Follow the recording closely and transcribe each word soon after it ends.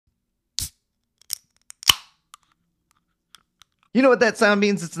You know what that sound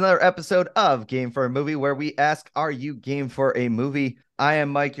means? It's another episode of Game for a Movie where we ask, are you game for a movie? I am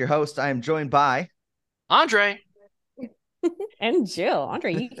Mike, your host. I am joined by Andre. And Jill,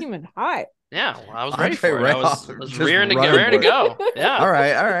 Andre, you came in hot. Yeah, well, I was ready Andre for it. I Rayoff, was just rearing to go, running ready for to it. go. Yeah, All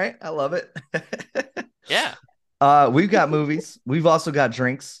right. I love it. yeah. We've got movies. We've also got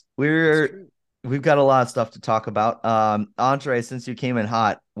drinks. It's true. We've got a lot of stuff to talk about. Andre, since you came in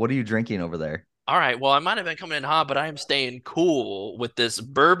hot, what are you drinking over there? All right. Well, I might have been coming in hot, but I am staying cool with this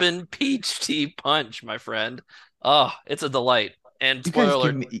bourbon peach tea punch, my friend. Oh, it's a delight. And You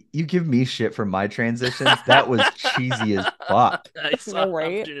spoiler guys alert, you give me shit for my transitions. That was cheesy as fuck. I saw No, an right?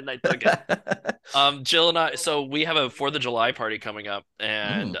 opportunity and I took it. Jill and I, so we have a 4th of July party coming up,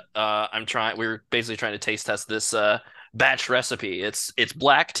 and Mm, we're basically trying to taste test this batch recipe. It's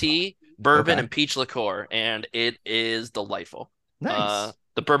black tea, bourbon, okay. and peach liqueur, and it is delightful. Nice.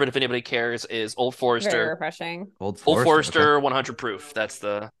 The bourbon, if anybody cares, is Old Very Forester. refreshing. Old Old Forester. Okay. Forester 100 proof. That's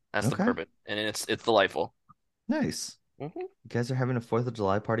the Okay. bourbon, and it's delightful. Nice. Hmm. You guys are having a 4th of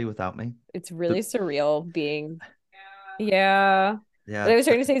July party without me? It's The- really surreal being, yeah. What yeah. I was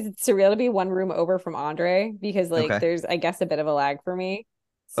trying to say is it's surreal to be one room over from Andre because like Okay. there's I guess a bit of a lag for me.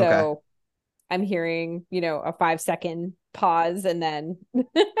 Okay. So I'm hearing, a 5-second pause and then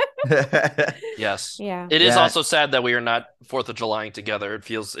Yes, yeah. it is Yeah, also sad that we are not 4th of Julying together. It it's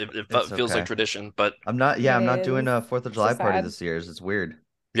feels like okay. tradition, but It I'm not doing is. a 4th of It's so July party sad. this year. It's weird.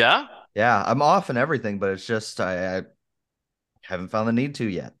 yeah. Yeah, I'm off and everything, but it's just I haven't found the need to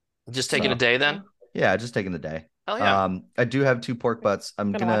yet. Just taking a So day Yeah. then. yeah, just taking the day. Hell yeah. I do have two pork butts.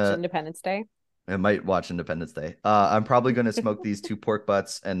 Gonna watch Independence Day. I might watch Independence Day. I'm probably gonna smoke these two pork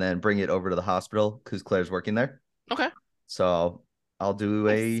butts and then bring it over to the hospital because Claire's working there. Okay. So I'll do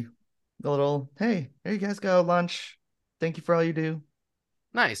Nice. a little, hey, there you guys go, lunch. Thank you for all you do.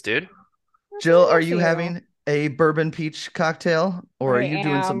 Nice, dude. That's Jill, really are nice you of you. having a bourbon peach cocktail or I are you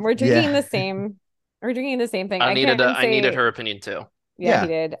doing am. some? We're drinking Yeah. the same. We're drinking the same thing. I can't I needed say. her opinion too. Yeah,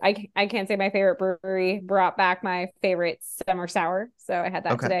 he Yeah. did. I can't say my favorite brewery brought back my favorite summer sour. So I had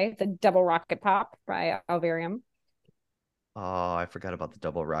that Okay. today. The Double Rocket Pop by Alvarium. Oh, I forgot about the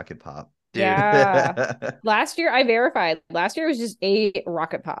double rocket pop. Dude. Yeah. Last year I verified. Last year was just a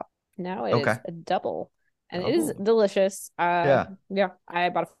rocket pop. Now it is Okay. a double. And it is Oh. delicious. Yeah. Yeah, I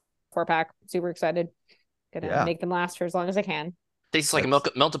bought a 4-pack. Super excited. Gonna Yeah. make them last for as long as I can. Tastes like a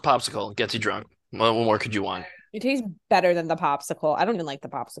That's melted popsicle. Gets you drunk. What more could you want? It tastes better than the popsicle. I don't even like the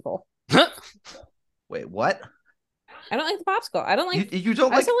popsicle. wait, what? I don't like the popsicle. I don't like You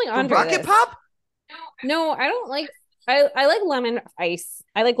don't I was like telling the Andre rocket this. pop? No, I don't like I like lemon ice.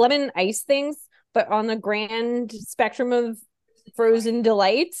 I like lemon ice things, but on the grand spectrum of frozen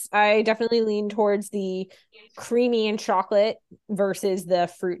delights, I definitely lean towards the creamy and chocolate versus the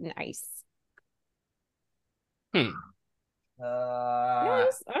fruit and ice. Hmm. Yeah,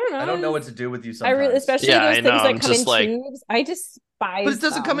 Uh, I don't I don't know know. what to do with you I really, sometimes. especially Yeah, those I know. things I'm that come just in like, tubes. I But despise it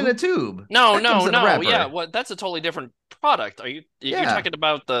doesn't come in a them. tube. no, That comes no, in a no. Yeah, wrapper. what? That's a totally different product. You're Yeah. talking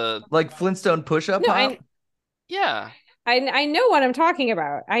about the, Like Flintstone push-up No, pop? yeah. I know what I'm talking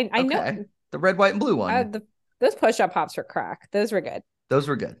about. I know Okay. The red, white, and blue one. those push-up pops were crack. Those were good. Those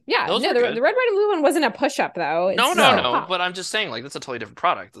were good. Yeah, Those no, were the good. red, white, and blue one wasn't a push-up though. No, It's no, just a No. no. pop. But I'm just saying, like, that's a totally different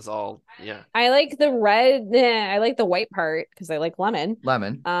product. It's all, yeah. I like the red. I like the white part because I like lemon.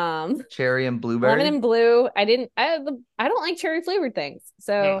 Lemon, Um, cherry, and lemon blueberry. and blue. I don't like cherry flavored things.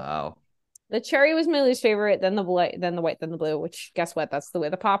 So Wow. the cherry was my least favorite. Then the white, then the blue. Which guess what? That's the way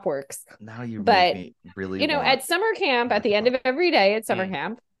the pop works. Now you make But me really want at summer camp, at the rocket end of pop. every day at summer Mm.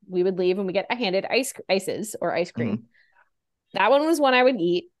 camp, we would leave and we get handed ices or ice cream. Mhm. That one was one I would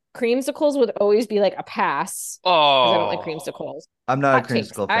eat. Creamsicles would always be like a pass because I don't like Oh, creamsicles. I'm not a Hot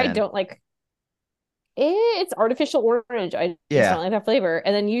takes. creamsicle I fan. don't like it's artificial orange. I just Yeah. don't like that flavor.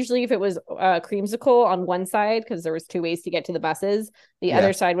 And then usually if it was a creamsicle on one side, because there was two ways to get to the buses, the Yeah.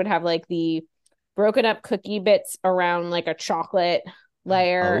 other side would have like the broken up cookie bits around like a chocolate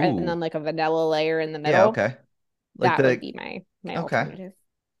layer Oh. and then like a vanilla layer in the Yeah, middle. okay. Like That would the be my okay. alternative.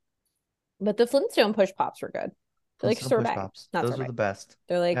 But the Flintstone push pops were good. They're like Flintstone push sorbet, pops. not Those are sorbet. the best.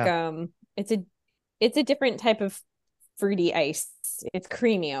 They're like Yeah. it's a different type of fruity ice. It's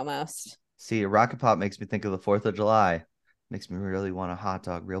creamy almost. See, a rocket pop makes me think of the 4th of July. Makes me really want a hot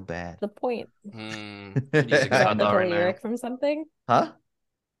dog real bad. The point. music's Is that hot like dog a right now. lyric from something? Huh?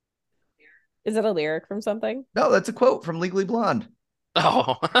 Is it a lyric from something? No, that's a quote from Legally Blonde.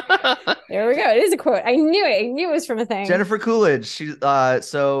 Oh, There we go. It is a quote. I knew it. I knew it was from a thing. Jennifer Coolidge.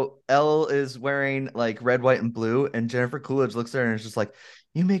 So Elle is wearing like red, white, and blue, and Jennifer Coolidge looks at her and is just like,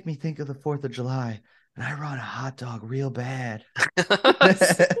 "You make me think of the 4th of July, and I want a hot dog real bad."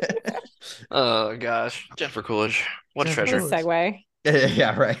 oh gosh, Jennifer Coolidge. What Jennifer What a treasure? Coolidge. segue.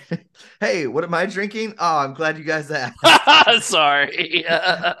 Yeah, right. Hey, what am I drinking? Oh, I'm glad you guys asked. Sorry.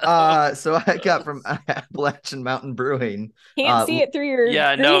 So I got from Appalachian Mountain Brewing. Can't see it through your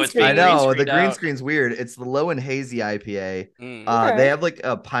Yeah, no, green it's being I screen. know the screened green out. screen's weird. It's the Low and Hazy IPA. They Okay. have like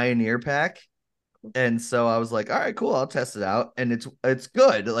a Pioneer pack, and so I was like, all right, cool, I'll test it out, and it's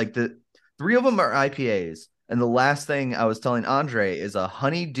good. Like the three of them are IPAs, and the last thing I was telling Andre is a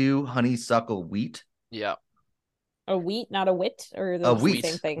honeydew honeysuckle wheat. Yeah. A wheat, not a wit, or are A those the wheat.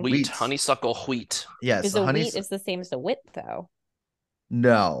 same thing? Wheat. Wheat. Honeysuckle wheat. Yes, Is a a honey. wheat is the same as a wit, though?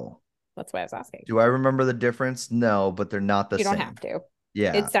 No. That's why I was asking. Do I remember the difference? No, but they're not the You don't same. have to.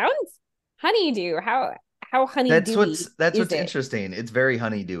 Yeah. It sounds honeydew. How That's honeydewy that's is what's it? interesting. It's very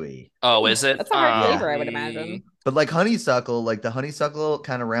honeydewy. Oh, is it? That's a hard Yeah. flavor, I would imagine. But like honeysuckle, like the honeysuckle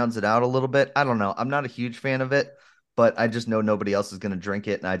kind of rounds it out a little bit. I don't know. I'm not a huge fan of it, but I just know nobody else is going to drink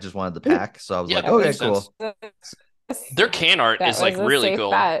it, and I just wanted the pack. So I was Yeah, like, that okay, makes sense. cool. Their can art That is like was a really safe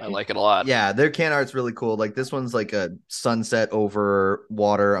cool. bet. I like it a lot. Yeah, their can art's really cool. Like this one's like a sunset over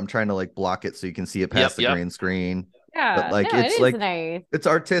water. I'm trying to like block it so you can see it past the Yep. green screen. Yeah, But like no, it it's is like nice. it's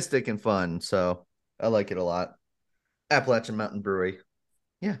artistic and fun. So I like it a lot. Appalachian Mountain Brewery.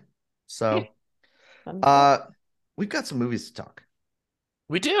 Yeah. So we've got some movies to talk.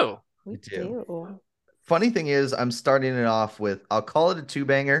 We do. We do. do. Funny thing is, I'm starting it off with I'll call it a two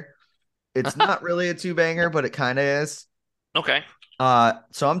banger. It's not really a two banger, but it kind of is. Okay.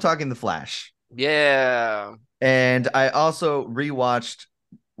 So I'm talking The Flash. Yeah. And I also rewatched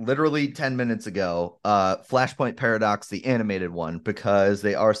literally 10 minutes ago Flashpoint Paradox, the animated one, because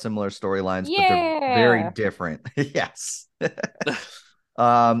they are similar storylines, but they're very different. Yes.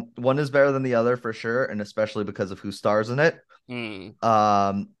 One is better than the other for sure, and especially because of who stars in it. And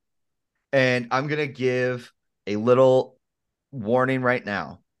I'm gonna give a little warning right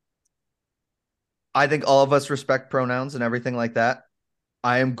now. I think all of us respect pronouns and everything like that.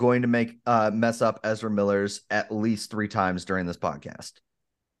 I am going to make mess up Ezra Miller's at least 3 times during this podcast.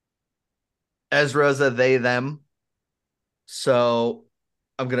 Ezra's a they them, so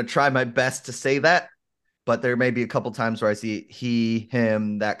I'm gonna try my best to say that, but there may be a couple times where I see he,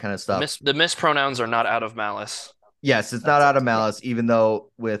 him, that kind of stuff. The mispronouns are not out of malice. Yes, it's not out of malice, even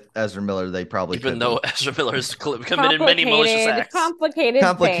though with Ezra Miller they probably even could though be. Ezra Miller's committed many malicious acts.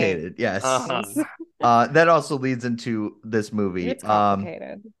 Complicated. Yes. Uh-huh. That also leads into this movie. It's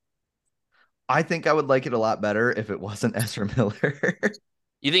complicated. I think I would like it a lot better if it wasn't Ezra Miller.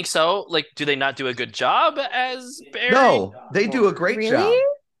 You think so? Like, do they not do a good job as Barry? No, they do a great Really? job,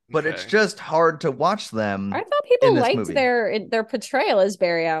 but it's just hard to watch them. I thought people in this liked movie. their portrayal as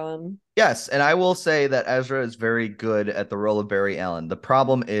Barry Allen. Yes, and I will say that Ezra is very good at the role of Barry Allen. The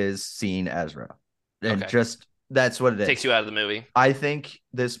problem is seeing Ezra, and just that's what it is. Takes you out of the movie. I think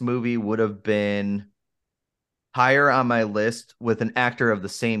this movie would have been higher on my list with an actor of the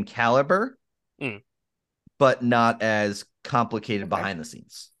same caliber, but not as complicated behind the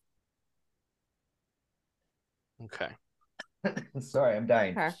scenes. Okay. Sorry, I'm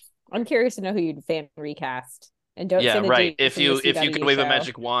dying. Okay. I'm curious to know who you'd fan recast. And don't say the right. dude If from you the could CW wave a show.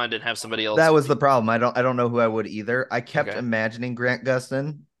 magic wand and have somebody else. That was the problem. I don't know who I would either. I kept imagining Grant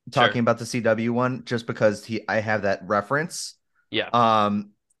Gustin talking about the CW one just because I have that reference. Yeah.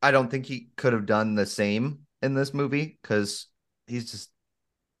 I don't think he could have done the same in this movie because he's just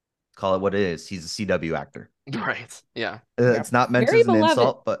call it what it is. He's a CW actor. Right. Yeah. It's not meant as an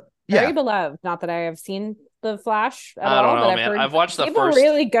insult, but very beloved. Not that I have seen the Flash at all. I don't know, but man. I've, I've watched the people first.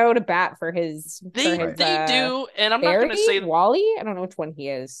 really go to bat for his. They do, and I'm not Barry? going to say Wally. I don't know which one he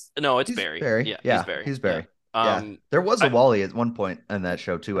is. No, it's Barry. Yeah, he's Barry. He's Barry. Yeah. There was a Wally at one point in that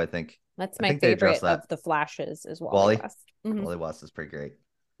show too. I think that's my favorite of the Flashes. Is Wally West. Wally West is pretty great.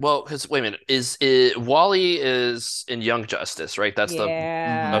 Well, because wait a minute, is Wally is in Young Justice, right? That's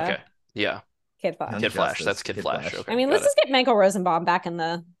okay. Yeah. Kid Flash. Kid Flash. That's Kid Flash. Okay, I mean, let's just get Michael Rosenbaum back in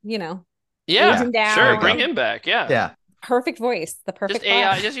the, Yeah, age him down. sure. Bring him back. Yeah. Yeah. Perfect voice. The perfect just AI.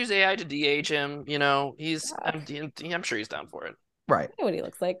 Flash. Just use AI to de-age him. He's. I'm sure he's down for it. Right. I know what he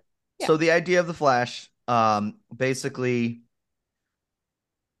looks like. Yeah. So the idea of the Flash, basically,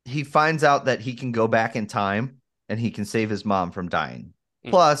 he finds out that he can go back in time and he can save his mom from dying.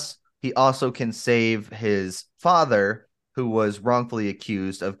 Plus, he also can save his father, who was wrongfully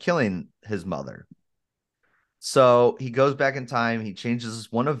accused of killing his mother. So he goes back in time, he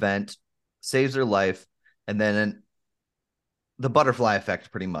changes one event, saves her life, and then the butterfly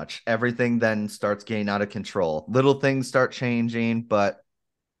effect, pretty much. Everything then starts getting out of control. Little things start changing, but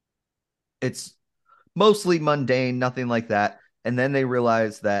it's mostly mundane, nothing like that. And then they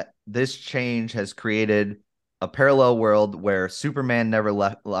realize that this change has created a parallel world where Superman never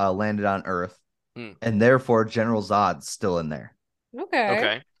landed on Earth. and therefore General Zod's still in there.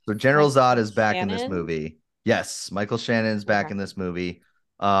 Okay. So General Michael Zod is back in this Shannon? movie. Yes, Michael Shannon is back Okay. in this movie.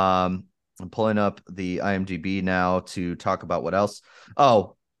 I'm pulling up the IMDb now to talk about what else.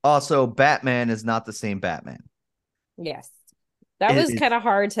 Oh, also Batman is not the same Batman. Yes. That It was is. kind of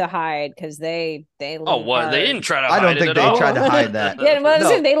hard to hide because they Oh, leaned what? They hard. didn't try to I don't hide it think at they tried all. to hide that. Yeah, well,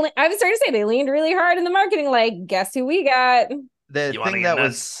 No, I was starting to say they leaned really hard in the marketing. Like, guess who we got? the You want to thing get that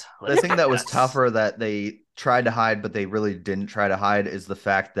was nuts? the Let's thing get that was nuts. tougher that they tried to hide, but they really didn't try to hide is the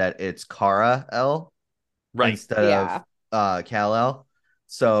fact that it's Kara L Right. instead Yeah. of Kal-El.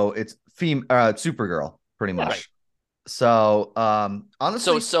 So it's Supergirl, pretty Yeah. Right. much. So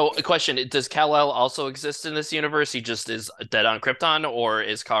honestly, So a question: does Kal-El also exist in this universe? He just is dead on Krypton, or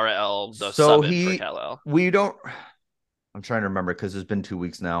is Kara-El the so sub-in for he Kal-El? we don't I'm trying to remember because it's been 2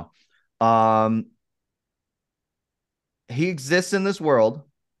 weeks now. Um he exists in this world,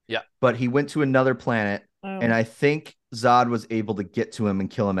 Yeah. but he went to another planet, and Oh. I think Zod was able to get to him and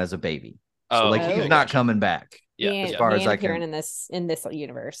kill him as a baby. So Oh, like okay, he's Oh. not gotcha. coming back Yeah, as yeah. far He as ain't I appearing can. in this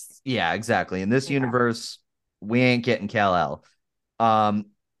universe. Yeah, exactly. In this Okay. universe, we ain't getting Kal-El. Um,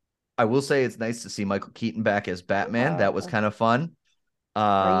 I will say it's nice to see Michael Keaton back as Batman. That was Uh, kind of fun.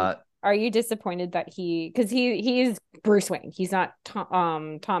 are you Uh, are you disappointed that because he's Bruce Wayne. He's not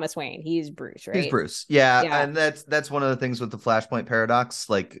Thomas Wayne. He's Bruce, he's right? Bruce. Yeah, Yeah. and that's one of the things with the Flashpoint paradox.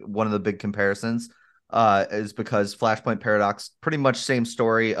 Like one of the big comparisons is because Flashpoint paradox, pretty much same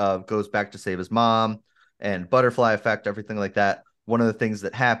story of goes back to save his mom and butterfly effect, everything like that. One of the things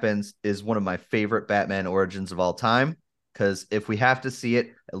that happens is one of my favorite Batman origins of all time. Because if we have to see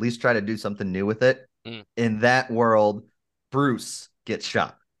it, at least try to do something new with it. Mm. In that world, Bruce gets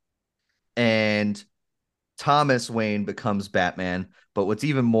shot. And Thomas Wayne becomes Batman. But what's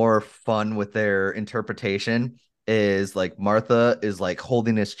even more fun with their interpretation is like Martha is like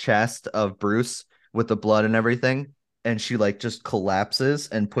holding his chest of Bruce with the blood and everything. And she like just collapses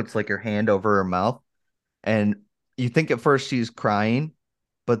and puts like her hand over her mouth. And you think at first she's crying,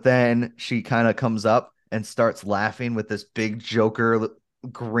 but then she kind of comes up and starts laughing with this big Joker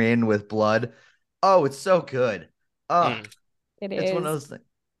grin with blood. Oh, it's so good. Oh, Mm. It it's one of is. those things.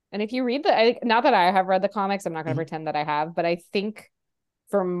 And if you read not that I have read the comics, I'm not going to pretend that I have, but I think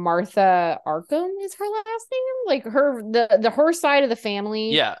for Martha Arkham is her last name, like her side of the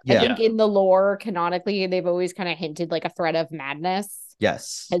family. Yeah, I Yeah. think in the lore, canonically, they've always kind of hinted like a thread of madness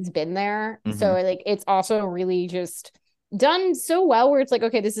Yes. has been there. So Mhm. like it's also really just done so well where it's like,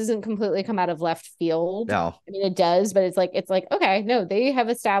 okay, this isn't completely come out of left field. No, I mean, it does, but it's like, okay, no, they have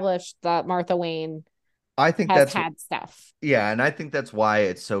established that Martha Wayne I think has that's had stuff. yeah, and I think that's why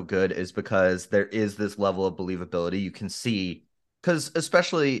it's so good is because there is this level of believability you can see because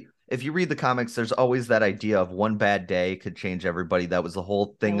especially if you read the comics, there's always that idea of one bad day could change everybody. That was the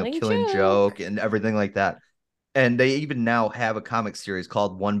whole thing of Killing Killing Joke. Joke and everything like that. And they even now have a comic series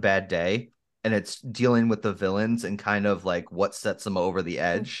called One Bad Day, and it's dealing with the villains and kind of like what sets them over the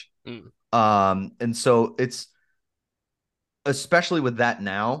edge. Mm. And so it's especially with that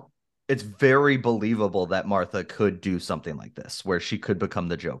now, it's very believable that Martha could do something like this, where she could become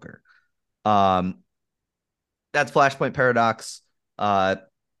the Joker. Um, that's Flashpoint Paradox.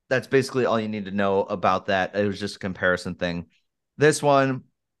 That's basically all you need to know about that. It was just a comparison thing. This one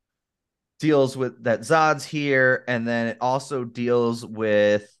deals with that Zod's here, and then it also deals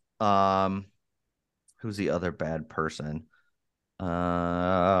with who's the other bad person?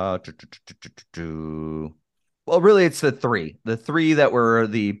 Well, really, it's the three that were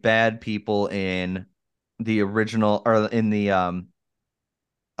the bad people in the original or in the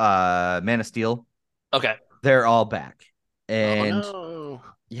Man of Steel. Okay. They're all back, Oh and no.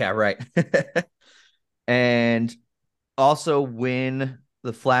 yeah, right. And also, when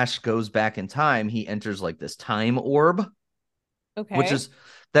the Flash goes back in time, he enters like this time orb, which Okay. is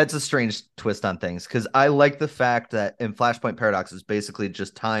that's a strange twist on things because I like the fact that in Flashpoint Paradox is basically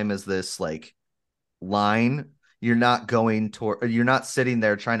just time as this like line. You're not sitting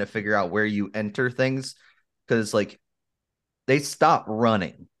there trying to figure out where you enter things because like they stop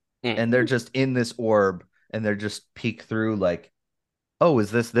running Mm. and they're just in this orb and they're just peek through like, oh, is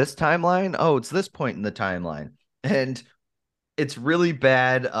this timeline? Oh, it's this point in the timeline. And it's really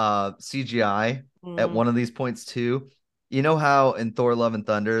bad CGI at Mm. one of these points too. You know how in Thor Love and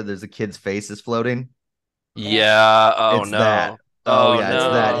Thunder there's a kid's face is floating? Yeah. Yeah. Oh It's that. no. Oh Oh yeah,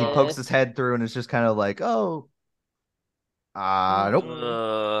 it's that. He no. pokes his head through and it's just kind of like, oh, nope. Mm.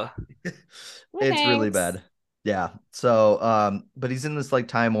 Uh, Well, It's really thanks. bad. Yeah. So, but he's in this like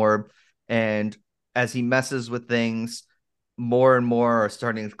time orb, and as he messes with things, more and more are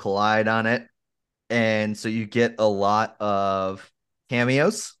starting to collide on it. And so you get a lot of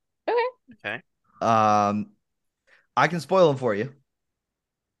cameos. Okay. okay. I can spoil them for you.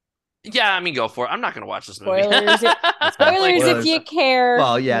 Yeah, I mean, go for it. I'm not gonna watch this movie. Spoilers. Spoilers if you care.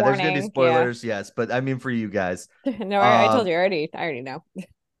 Well, yeah, there's gonna be Warning. spoilers, yes, but I mean for you guys. No, I told you already. I already know.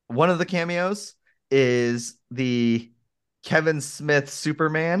 One of the cameos is the Kevin Smith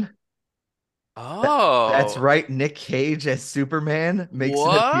Superman. That's Oh, right. Nick Cage as Superman makes an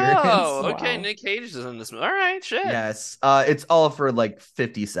appearance. whoa. Okay, Wow. Nick Cage is in this movie. All right, shit. Yes. It's all for like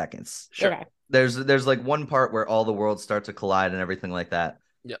 50 seconds. Sure. Okay. There's like one part where all the worlds start to collide and everything like that.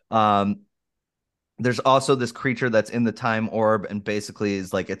 Yep. There's also this creature that's in the time orb and basically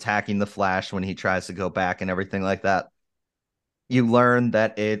is like attacking the Flash when he tries to go back and everything like that. You learn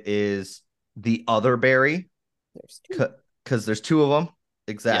that it is the other Barry There's two. because there's two of them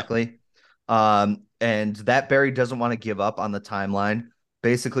exactly. And that Barry doesn't want to give up on the timeline.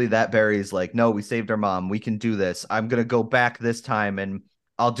 Basically, that Barry is like, no, we saved our mom. We can do this. I'm gonna go back this time and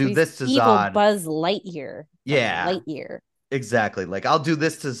I'll do this to evil Zod. Buzz Lightyear. Yeah. Lightyear. Exactly. Like I'll do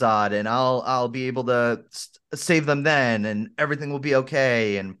this to Zod and I'll be able to save them then and everything will be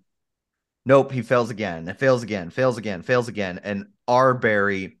okay. And nope, he fails again. It fails again, fails again, fails again. And our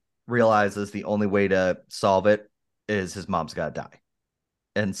Barry realizes the only way to solve it is his mom's got to die.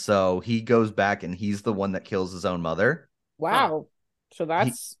 And so he goes back and he's the one that kills his own mother. Wow. So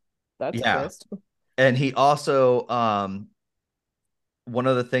that's a twist. And he also one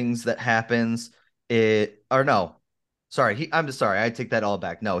of the things that happens I'm sorry, I take that all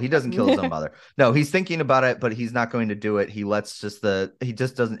back. No, he doesn't kill his own mother. No, he's thinking about it, but he's not going to do it. He just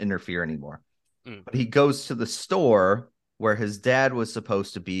doesn't interfere anymore. But he goes to the store where his dad was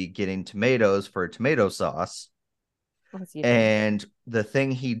supposed to be getting tomatoes for tomato sauce. And the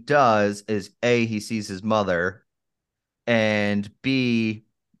thing he does is A, he sees his mother, and B,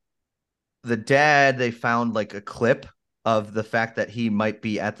 the dad, they found like a clip of the fact that he might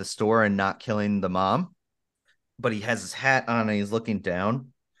be at the store and not killing the mom, but he has his hat on and he's looking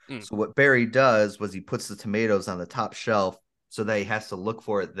down. So what Barry does was he puts the tomatoes on the top shelf so that he has to look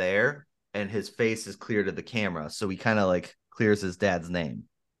for it there, and his face is clear to the camera. So he kind of like clears his dad's name.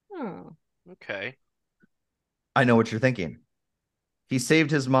 Oh, okay. I know what you're thinking. He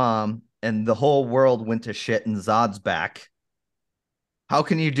saved his mom and the whole world went to shit and Zod's back. How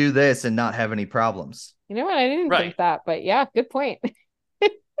can you do this and not have any problems? You know what? I didn't think that, but yeah, good point.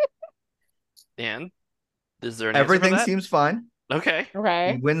 And is there an everything seems fine? Okay.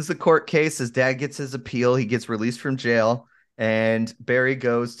 He wins the court case. His dad gets his appeal. He gets released from jail. And Barry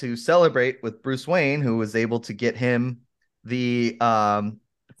goes to celebrate with Bruce Wayne, who was able to get him the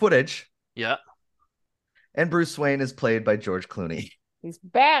footage. Yeah. And Bruce Wayne is played by George Clooney. He's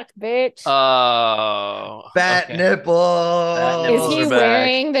back, bitch. Oh. Fat nipple. Is he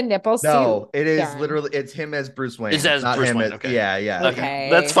wearing the nipple suit? No, it is literally, it's him as Bruce Wayne. Is as not Bruce him Wayne. as, Okay. Yeah. Okay.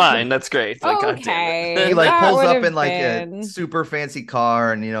 That's fine. That's great. Like, okay. He like pulls up in like a super fancy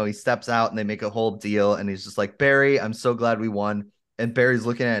car and, he steps out and they make a whole deal. And he's just like, Barry, I'm so glad we won. And Barry's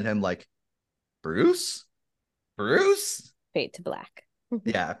looking at him like, Bruce? Fade to black.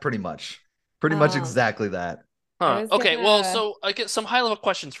 Yeah, pretty much. Pretty much exactly that. Huh. Okay, well, so I get some high-level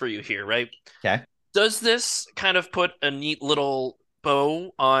questions for you here, right? Okay. Does this kind of put a neat little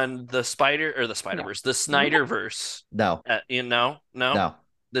bow on the Spider-Verse, the Snyderverse? No. No.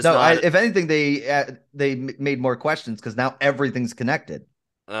 If anything, they made more questions because now everything's connected.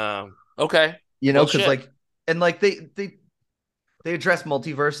 Okay. Because they address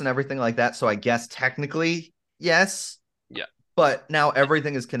multiverse and everything like that. So I guess technically, yes. Yeah. But now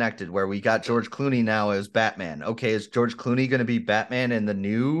everything is connected where we got George Clooney now as Batman. Okay, is George Clooney going to be Batman in the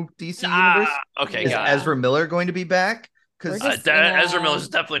new DC universe? Okay, is Ezra Miller going to be back? Because Ezra Miller is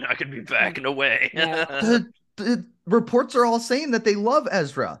definitely not going to be back. No way. The reports are all saying that they love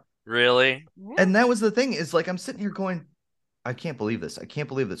Ezra. Really? And that was the thing is like I'm sitting here going, I can't believe this.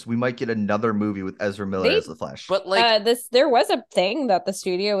 We might get another movie with Ezra Miller as the Flash. But like there was a thing that the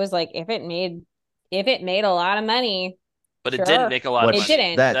studio was like, if it made a lot of money. But it didn't make a lot of money. It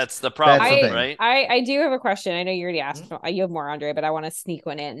didn't. That's the problem, right? I do have a question. I know you already asked. You have more, Andre, but I want to sneak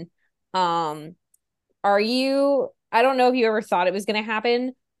one in. Are you? I don't know if you ever thought it was going to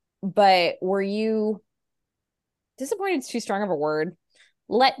happen, but were you disappointed? It's too strong of a word.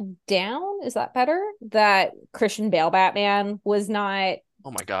 Let down? Is that better? That Christian Bale Batman was not. Oh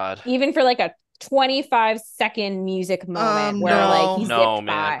my god! Even for like a 25-second music moment where he's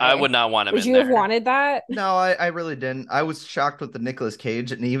man, I would not want him. Would you have wanted that? No, I really didn't. I was shocked with the Nicolas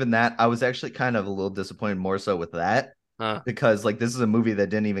Cage, and even that, I was actually kind of a little disappointed more so with that because like this is a movie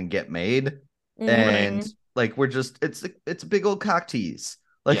that didn't even get made, and like we're just it's a big old cock tease.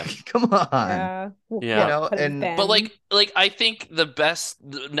 Like, Yeah. come on. Yeah. Yeah. You know, Could have and been. But like I think the best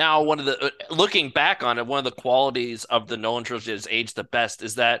now, one of the looking back on it, one of the qualities of the Nolan trilogy that's aged the best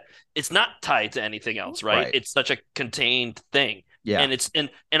is that it's not tied to anything else, right? Right. It's such a contained thing. yeah, And it's and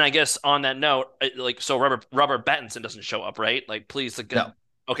I guess on that note, like so Robert Pattinson doesn't show up, right? Like please the no, good.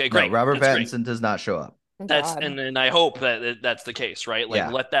 Okay, no, great. Robert That's great. Pattinson does not show up. Oh, That's God. and I hope that that's the case, right? Like Yeah.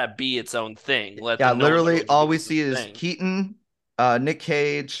 let that be its own thing. Let the Yeah, Nolan literally trilogy all be we its own see is thing. Keaton, Nick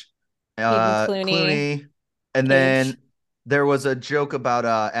Cage, Maybe Clooney. Clooney, and Cage. then there was a joke about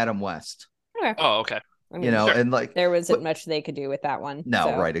Adam West, Okay. Oh, okay. I you mean, know, Sure. and like there wasn't but much they could do with that one. no,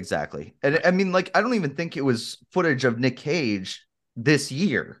 So right, exactly. And Right. I mean, like, I don't even think it was footage of Nick Cage this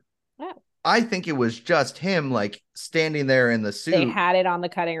year. yeah. I think it was just him like standing there in the They suit, had it on the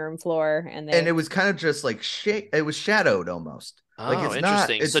cutting room floor, and and they it was kind of just like it was shadowed almost. Like Oh,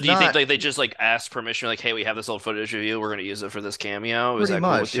 interesting. So it's do you think not like they just like asked permission, like, hey, we have this old footage of you, we're gonna use it for this cameo? Is pretty that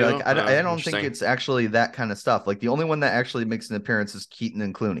cool with much you? like I don't think Interesting. it's actually that kind of stuff. Like the only one that actually makes an appearance is Keaton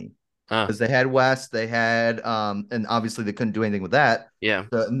and Clooney. Huh. Because they had West, they had and obviously they couldn't do anything with that. Yeah.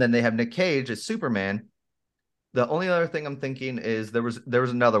 So, and then they have Nick Cage as Superman. The only other thing I'm thinking is there was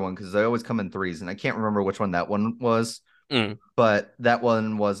another one because they always come in threes, and I can't remember which one that one was, Mm, but that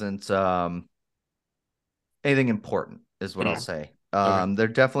one wasn't anything important, is what I'll mm. say. Okay. There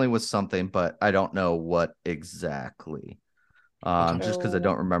definitely was something, but I don't know what exactly. Okay. Just because I so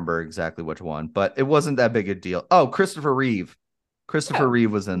don't remember exactly which one, but it wasn't that big a deal. Oh, Christopher Reeve. Christopher oh,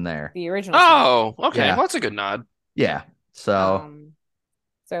 Reeve was in there. the original. Oh, okay. Yeah. Well, that's a good nod. Yeah. So, Um,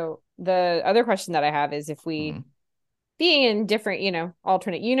 so the other question that I have is if we mhm. being in different,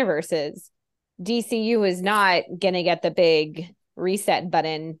 alternate universes, DCU is not gonna get the big reset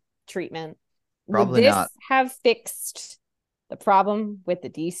button treatment. Would Probably this not. have fixed the problem with the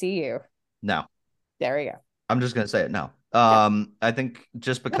DCU? No. There we go. I'm just gonna say it. No. Yeah. I think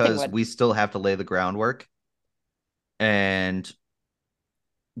just Nothing because would. we still have to lay the groundwork, and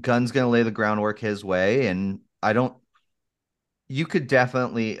Gunn's gonna lay the groundwork his way, and I don't. You could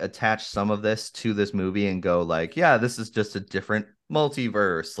definitely attach some of this to this movie and go like, yeah, this is just a different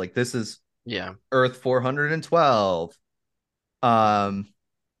multiverse. Like this is Yeah. Earth 412. Um,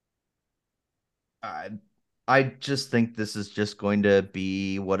 I I just think this is just going to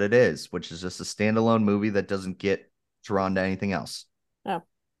be what it is, which is just a standalone movie that doesn't get drawn to anything else. Oh,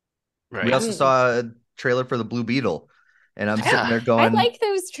 We Right. also saw a trailer for the Blue Beetle, and I'm sitting Yeah. there I going, like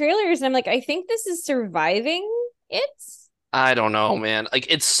those trailers, and I'm like, I think this is surviving it. I don't know, man. Like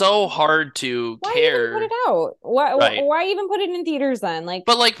it's so hard to Why even put care. it out? Why Right. why even put it in theaters then? Like,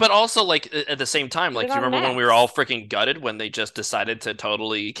 But also like at the same time, put like it do you on remember when we were Max. all freaking gutted when they just decided to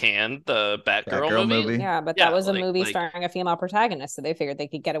totally can the Batgirl Batgirl movie? movie. Yeah, but that Yeah, was a like movie like starring a female protagonist, so they figured they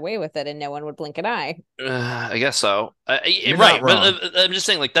could get away with it and no one would blink an eye. I guess so. You're not Right, but wrong. I'm just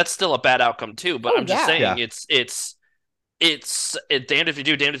saying like that's still a bad outcome too. But Oh I'm just yeah. saying Yeah. it's damned if you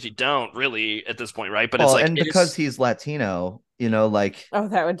do, damned if you don't, really at this point, right? But it's Well, like and it because is. he's Latino, like Oh,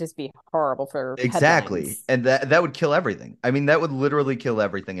 that would just be horrible for exactly, headlines. and that would kill everything. I mean, that would literally kill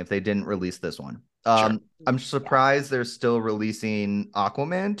everything if they didn't release this one. Sure. I'm Yeah. surprised they're still releasing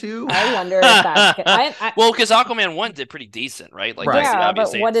Aquaman 2. I wonder if that's Well, because Aquaman 1 did pretty decent, right? Like that's Right. the yeah,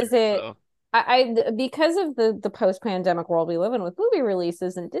 obvious but what answer. is it? So Because of the post-pandemic world we live in with movie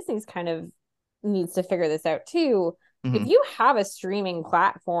releases, and Disney's kind of needs to figure this out too. If Mhm. you have a streaming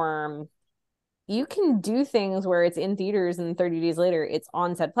platform, you can do things where it's in theaters and 30 days later it's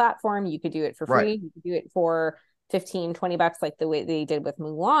on said platform. You could do it for Right. free. You could do it for 15, $20, like the way they did with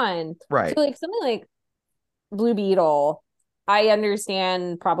Mulan. Right. So like something like Blue Beetle, I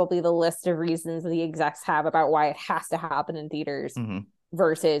understand probably the list of reasons the execs have about why it has to happen in theaters Mhm.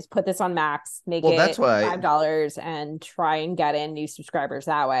 versus put this on Max, make Well, it that's why. $5 and try and get in new subscribers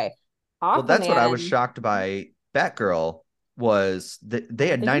that way. Well, that's what I was Aquaman, shocked by. Batgirl was that they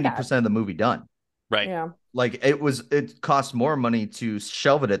had they do that. 90% of the movie done. right. Yeah. Like it costs more money to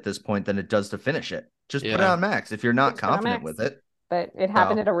shelve it at this point than it does to finish it. Just put it Yeah. on Max if you're not Just put it on confident Max. with it. But it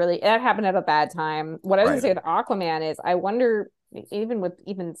happened So, at a bad time. What I was gonna right. say with Aquaman is I wonder, even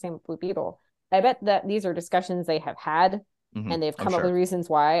the same with Blue Beetle, I bet that these are discussions they have had Mhm. and they've I'm come up with sure. reasons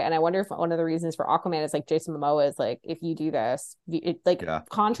why. And I wonder if one of the reasons for Aquaman is like Jason Momoa is like, if you do this, like Yeah.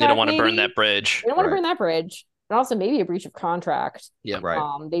 contract, They don't want to burn maybe that bridge. they don't want to Right. burn that bridge, and also maybe a breach of contract. Yeah.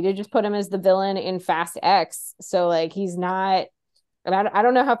 Right. They did just put him as the villain in Fast X, so like he's not. And I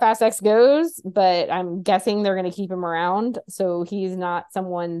don't know how Fast X goes, but I'm guessing they're going to keep him around. So he's not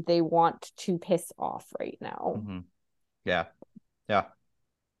someone they want to piss off right now. Mhm. Yeah. Yeah.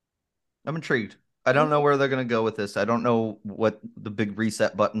 I'm intrigued. I don't know where they're going to go with this. I don't know what the big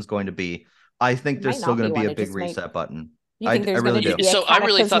reset button's going to be. I think It there's might still not going be to be one. a It big just might. reset button. You think there's really going to do. be a So I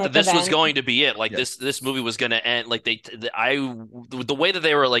really thought that cataclysmic this was event? going to be it. Like Yeah. this movie was going to end. Like the way that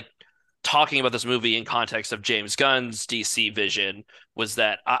they were like talking about this movie in context of James Gunn's DC vision was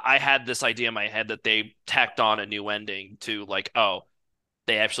that I had this idea in my head that they tacked on a new ending to like, oh,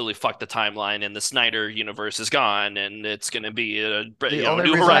 they absolutely fucked the timeline and the Snyder universe is gone and it's going to be a The only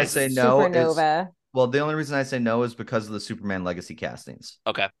new reason I horizon. say no is Supernova. the only reason I say no is because of the Superman legacy castings.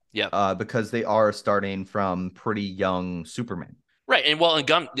 Okay, yeah, Because they are starting from pretty young Superman. right. And well,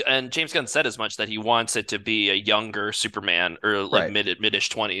 and James Gunn said as much that he wants it to be a younger Superman or like Right. midish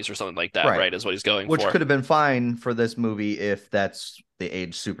 20s or something like that. Right. Right, is what he's going Which for. could have been fine for this movie if that's the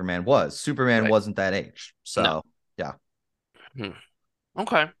age Superman was. Superman Right. wasn't that age. So, No. yeah.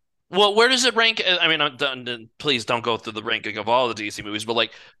 Okay. Well, where does it rank? I mean, please don't go through the ranking of all the DC movies, but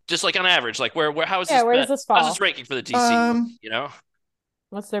like, just like on average, like where how is this? Where does this fall? How's this ranking for the DC? You know,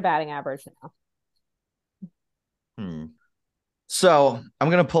 What's their batting average now? So I'm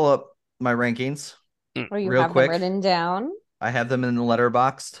gonna pull up my rankings. Or you real have quick. them written down? I have them in the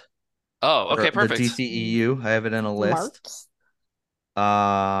letterboxed. Oh, okay, Or perfect. The DCEU. I have it in a list.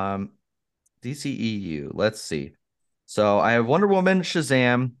 Marked? DCEU. Let's see. So I have Wonder Woman,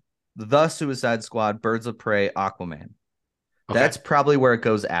 Shazam, The Suicide Squad, Birds of Prey, Aquaman. Okay. That's probably where it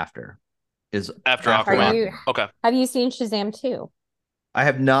goes after. Is After Are Aquaman. you- Okay. Have you seen Shazam 2? I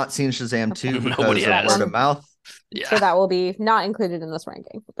have not seen Shazam 2 because Nobody of has. word of mouth. Yeah. So that will be not included in this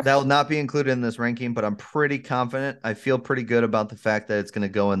ranking. That will not be included in this ranking, but I'm pretty confident. I feel pretty good about the fact that it's going to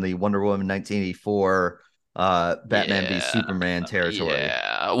go in the Wonder Woman 1984 Batman v Superman territory.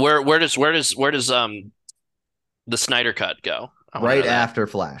 Yeah. Where does the Snyder cut go? Right after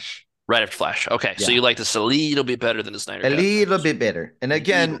Flash. Right after Flash. Okay. So Yeah. you like this a little bit better than the Snyder A cut. little bit better. And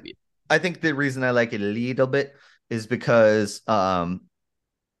again, Little bit. I think the reason I like it a little bit is because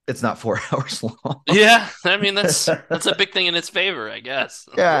it's not 4 hours long. Yeah, I mean that's a big thing in its favor, I guess.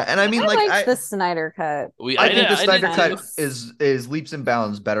 Yeah, and I mean, I like liked the Snyder cut. I think the did Snyder too. cut is leaps and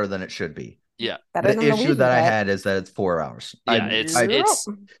bounds better than it should be. Yeah. Better The than the issue Whedon that I cut. had is that it's 4 hours. Yeah, I- it's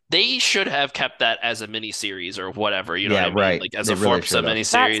they should have kept that as a miniseries or whatever, you know Yeah, what I mean? right. Like as They a really form should have.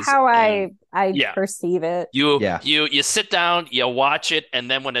 miniseries. That's how and Yeah. perceive it. you sit down, you watch it, and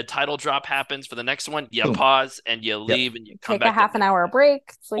then when the title drop happens for the next one, you Boom. pause and you leave and you come Take a back half an hour break.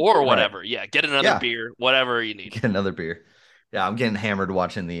 It's like, or whatever. Yeah, get another Yeah. beer, whatever you need. Get another beer. Yeah, I'm getting hammered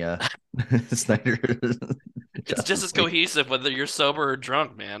watching the Snyder. It's just as cohesive whether you're sober or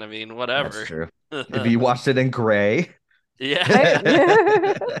drunk, man. I mean, whatever. That's true. If you watched it in gray. Yeah.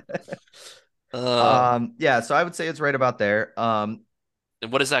 Yeah, so I would say it's right about there. And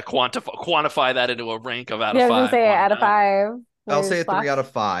what does that quantify that into a rank of out Yeah, of I was five? gonna say One out of to nine? 5. I'll say a Where's 3 Flash? out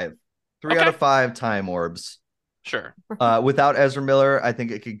of 5. 3 Okay. out of 5 time orbs. Sure. Without Ezra Miller, I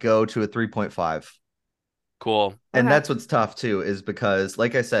think it could go to a 3.5. Cool. And Okay. that's what's tough too, is because,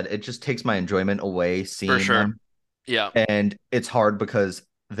 like I said, it just takes my enjoyment away seeing For sure. them. Yeah. And it's hard because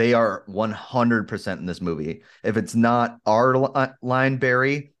they are 100% in this movie. If it's not our line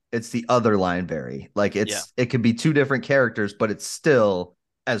Barry, it's the other line Barry. Like it could be two different characters, but it's still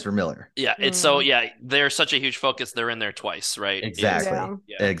Ezra Miller. Yeah. It's they're such a huge focus. They're in there twice, right? Exactly.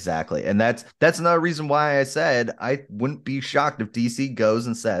 Yeah. Exactly. And that's another reason why I said I wouldn't be shocked if DC goes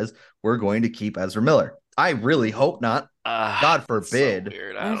and says we're going to keep Ezra Miller. I really hope not. God forbid. So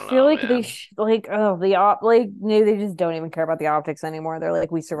weird. I don't feel know, like man. they just don't even care about the optics anymore. They're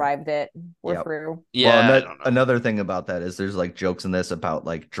like, we survived it. We're Yep. through. Yeah. Well, I don't know. another thing about that is there's like jokes in this about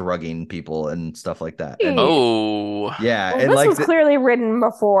like drugging people and stuff like that. And, Oh. yeah, Well, and this like was clearly written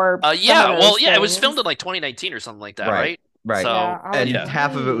before. Yeah. some of Well, those yeah. It was things. filmed in like 2019 or something like that, right? Right. So Yeah, And yeah.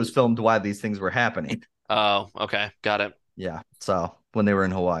 half of it was filmed while these things were happening. Oh, okay. Got it. Yeah. So when they were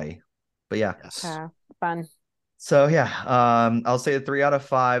in Hawaii. But yeah. Yes. Fun. So yeah, I'll say a 3 out of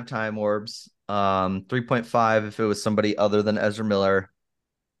 5 time orbs. 3.5 if it was somebody other than Ezra Miller.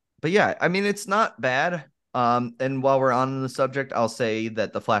 But yeah, I mean it's not bad. And while we're on the subject, I'll say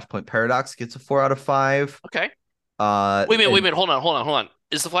that the Flashpoint Paradox gets a 4 out of 5. Okay. Wait And- a minute. Hold on.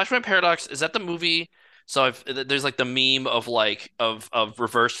 Is the Flashpoint Paradox, is that the movie? So there's like the meme of like of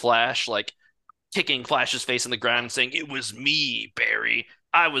Reverse Flash, like kicking Flash's face in the ground and saying, "It was me, Barry.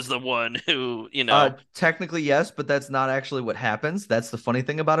 I was the one who, you know." Technically, yes, but that's not actually what happens. That's the funny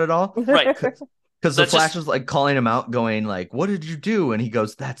thing about it all. Right. Because the That's Flash just- is like calling him out, going like, "What did you do?" And he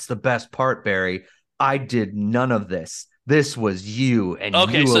goes, "That's the best part, Barry. I did none of this. This was you and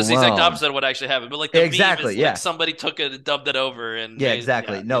Okay, you so it's the exact alone." opposite of what actually happened. But like the meme Exactly, is yeah. like somebody took it and dubbed it over and Yeah, made-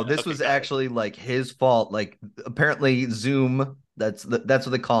 exactly. No, this okay, was got it. actually like his fault. Like apparently Zoom, that's what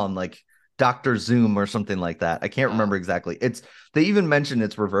they call him, like Dr. Zoom or something like that. I can't remember exactly. They even mention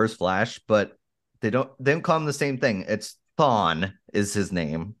it's Reverse Flash, but they don't call him the same thing. It's Thawne is his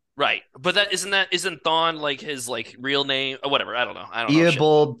name. Right, but isn't Thawne like his like real name or whatever? I don't know shit.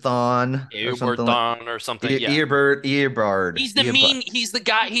 Eobald Thawne or Eobard something like Thawne or something. Yeah, Eobard. He's the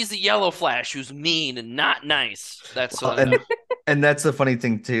guy. He's the Yellow Flash who's mean and not nice. That's Well, what I know. and that's the funny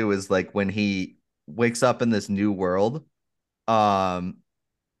thing too is like when he wakes up in this new world, um,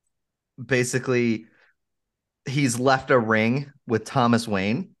 basically he's left a ring with Thomas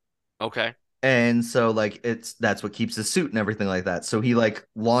Wayne. Okay. And so like that's what keeps his suit and everything like that. So he like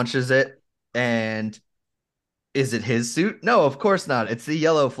launches it, and is it his suit? No, of course not. It's the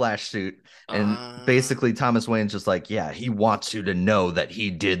Yellow Flash suit. And basically Thomas Wayne's just like, yeah, he wants you to know that he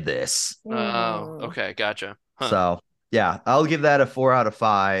did this. Oh, okay, gotcha. Huh. So yeah, I'll give that a 4 out of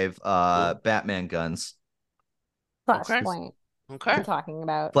 5. Batman guns. Flashpoint. Okay. We're talking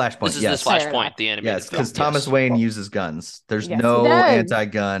about Flashpoint. This Flashpoint, the animated yes, film. because Thomas Wayne uses guns. There's Yes, no he does.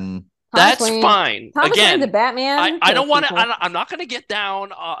 anti-gun. That's fine. Thomas Again, Wayne's the Batman. I don't want to. people. I'm not going to get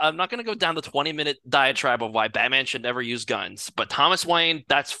down. I'm not going to go down the 20-minute diatribe of why Batman should never use guns. But Thomas Wayne,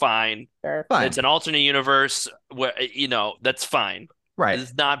 that's fine. Sure. Fine. It's an alternate universe where that's fine. Right.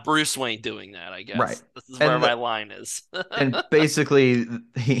 It's not Bruce Wayne doing that, I guess. Right. This is where my line is. And basically,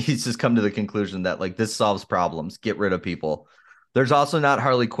 he's just come to the conclusion that like this solves problems. Get rid of people. There's also not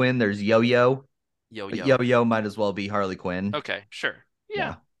Harley Quinn. There's Yo-Yo. Yo-Yo might as well be Harley Quinn. Okay, sure.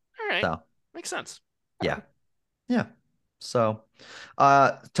 Yeah. All right. So makes sense. Yeah. So,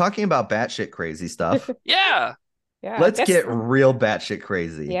 talking about batshit crazy stuff. Yeah. Let's get real batshit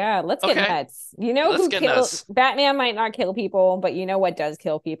crazy. Yeah, let's get nuts. You know Let's who get kills nuts. Batman might not kill people, but you know what does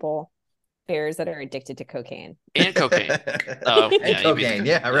kill people? Bears that are addicted to cocaine. And cocaine. Oh, And yeah, cocaine.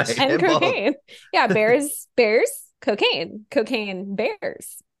 Yeah, right. And both. cocaine. Yeah, bears, cocaine,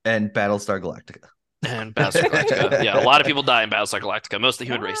 bears. And Battlestar Galactica. And Battlestar Galactica. Yeah, a lot of people die in Battlestar Galactica. Most of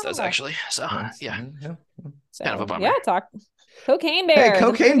the human race does, actually. So, yeah. So, kind of a bummer. Yeah, talk Cocaine Bear. Hey,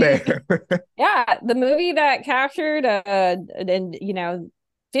 Cocaine Bear. Yeah, the movie that captured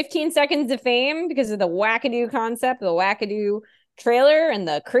 15 seconds of fame because of the wackadoo concept, the wackadoo trailer, and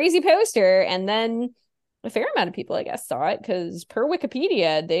the crazy poster, and then a fair amount of people, I guess, saw it because per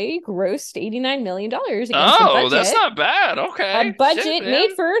Wikipedia, they grossed $89 million. Oh, that's not bad. Okay, a budget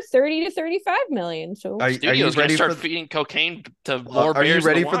made for 30 to 35 million. So Are you ready to start for feeding cocaine to more are bears? You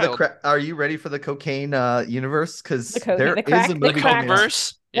ready in the for wild? Are you ready for the cocaine universe? Because the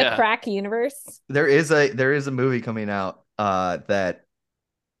Cokeverse, the crack universe. There is a movie coming out that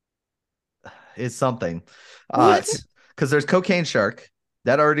is something. Because there's Cocaine Shark.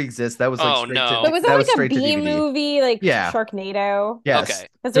 That already exists. That was like so was that like a B movie, like Sharknado? Yes. Okay.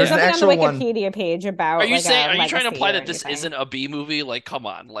 Because there's something on the Wikipedia page about. Are you saying? Are you trying to legacy imply or that this anything. isn't a B movie? Like, come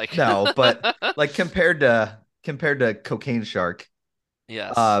on, like no, but like compared to Cocaine Shark.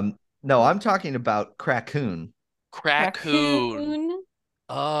 Yes. No, I'm talking about Crackoon. Crackoon.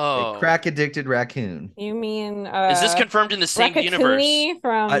 Oh, A crack addicted raccoon. You mean is this confirmed in the same universe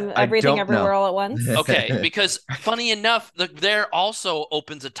from Everything Everywhere All at Once? Okay, because funny enough, there also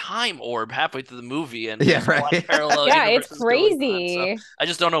opens a time orb halfway through the movie, and right. Parallel yeah, it's crazy. So I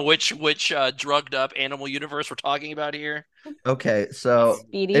just don't know which drugged up animal universe we're talking about here. Okay, so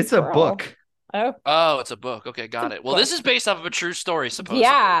it's a book. Oh, it's a book. Okay, got it. Well, this is based off of a true story, supposedly.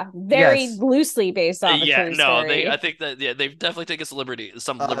 Yeah, very loosely based off a true story. I think that they've definitely taken some liberties.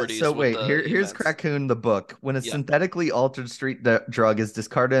 So wait, here's Crackoon, the book. When a synthetically altered street drug is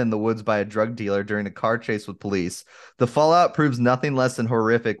discarded in the woods by a drug dealer during a car chase with police, the fallout proves nothing less than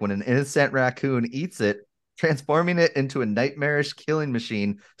horrific when an innocent raccoon eats it, transforming it into a nightmarish killing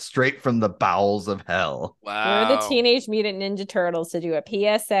machine straight from the bowels of hell. Wow. We're the Teenage Mutant Ninja Turtles to do a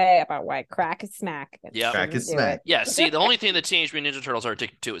PSA about why crack is smack. Yeah, crack is smack. Yeah, see, the only thing the Teenage Mutant Ninja Turtles are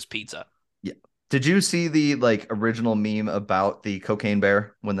addicted to is pizza. Yeah. Did you see the original meme about the Cocaine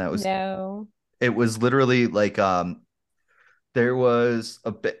Bear when that was? No. It was literally like there was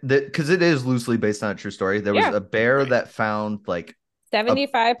a because it is loosely based on a true story. There was a bear that found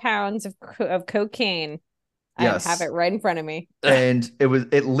 75 pounds of cocaine. Yes. I have it right in front of me. And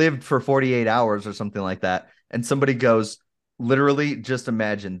it lived for 48 hours or something like that. And somebody goes, literally, just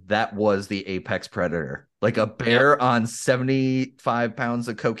imagine that was the apex predator. Like a bear on 75 pounds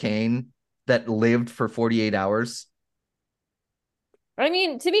of cocaine that lived for 48 hours. I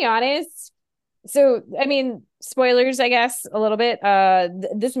mean, to be honest, spoilers, I guess, a little bit.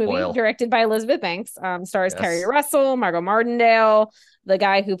 This movie, directed by Elizabeth Banks, stars Kerry Russell, Margot Martindale, the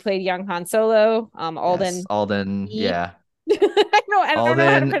guy who played young Han Solo, Alden. Yes, Alden, yeah. I don't know how to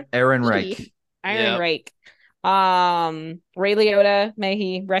pronounce Aaron Reich. Aaron Reich. Ray Liotta, may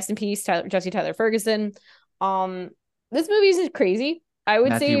he rest in peace. Jesse Tyler Ferguson. This movie is crazy. I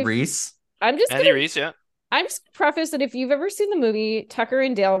would say Reese. I'm just Matthew Reese, yeah. I'm just gonna preface that if you've ever seen the movie Tucker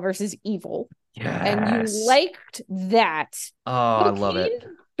and Dale versus Evil, and you Yes. liked that, Oh, I love Cocaine it.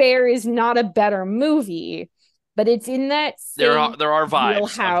 Bear is not a better movie, but it's in that There same are vibes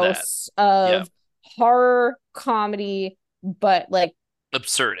wheelhouse of that. of horror comedy, but like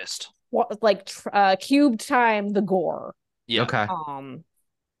Absurdist. cube time the gore. Yeah. Okay.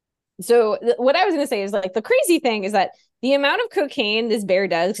 So what I was going to say is like the crazy thing is that the amount of cocaine this bear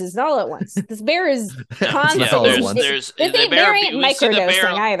does is not all at once. This bear is constantly. There's the bear ain't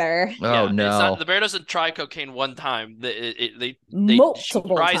microdosing either. Oh no! The bear doesn't try cocaine one time. They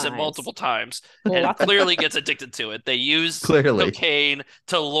multiple tries times. it multiple times and clearly gets addicted to it. They use cocaine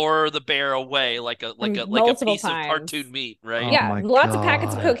to lure the bear away like a piece of cartoon meat, right? Yeah, lots of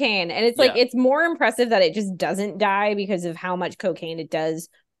packets of cocaine, and it's like it's more impressive that it just doesn't die because of how much cocaine it does.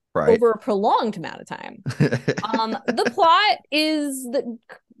 Right. Over a prolonged amount of time. The plot is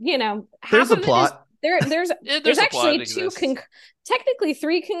half there's a plot. There's actually technically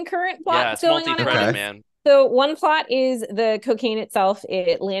three concurrent plots going on. Man. So one plot is the cocaine itself.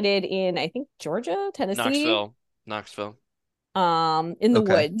 It landed in I think Georgia, Tennessee, Knoxville. In the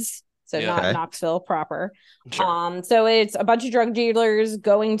woods. So not Knoxville proper. Sure. So it's a bunch of drug dealers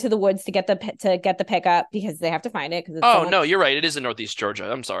going to the woods to get the pickup because they have to find it. No, you're right. It is in Northeast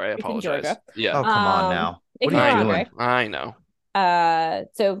Georgia. I'm sorry. I apologize. Yeah. Oh, come on now. What are you doing? I know.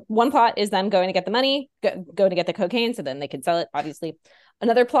 So one plot is them going to get the money, go to get the cocaine so then they can sell it, obviously.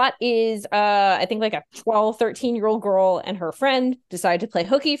 Another plot is I think like a 12, 13-year-old girl and her friend decide to play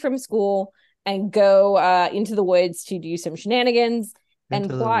hooky from school and go into the woods to do some shenanigans.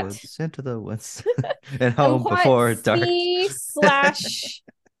 Into the woods, and home before dark. C/3A,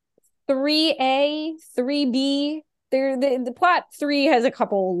 3B. The plot 3 has a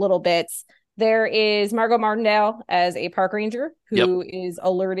couple little bits. There is Margot Martindale as a park ranger who is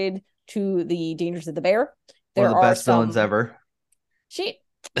alerted to the dangers of the bear. One of the best villains ever.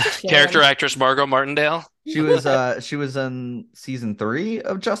 Character actress Margot Martindale. She was in season 3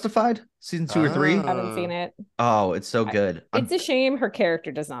 of Justified, season 2 or 3. I haven't seen it. Oh, it's so good. It's a shame her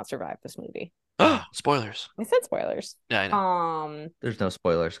character does not survive this movie. Spoilers. I said spoilers. Yeah, I know. There's no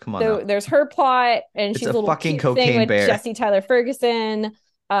spoilers. Come on. So there's her plot, and she's a little fucking cocaine bear. Jesse Tyler Ferguson.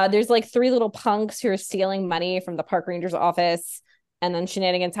 There's like 3 little punks who are stealing money from the park ranger's office, and then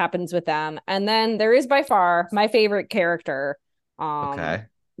shenanigans happens with them. And then there is by far my favorite character.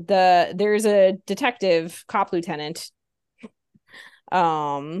 There's a detective cop lieutenant.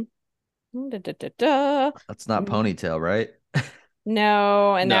 That's not Ponytail, right?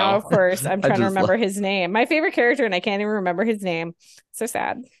 No, and now of course I'm trying to remember his name. My favorite character, and I can't even remember his name. So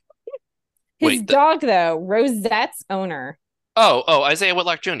sad. His dog, though, Rosette's owner. Oh, Isaiah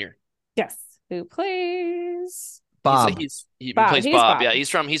Whitlock Jr. Yes, who plays Bob. He plays Bob. Yeah, he's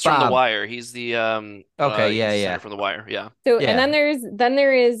from The Wire. He's the from The Wire. Yeah. So and then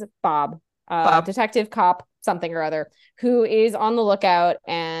there is Bob, detective cop something or other, who is on the lookout,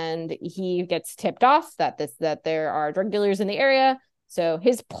 and he gets tipped off that there are drug dealers in the area. So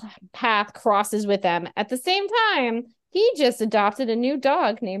his path crosses with them. At the same time, he just adopted a new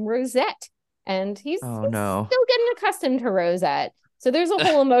dog named Rosette, and he's still getting accustomed to Rosette. So there's a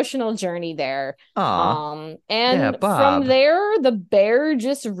whole emotional journey there. And from there, the bear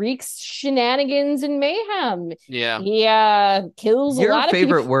just wreaks shenanigans and mayhem. Yeah. He kills a lot of people. Your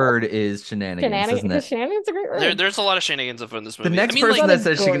favorite word is shenanigans, isn't it? Shenanigans are a great word. There's a lot of shenanigans in this movie. The next person that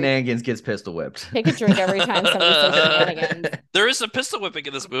says shenanigans gets pistol whipped. Take a drink every time somebody says shenanigans. There is some pistol whipping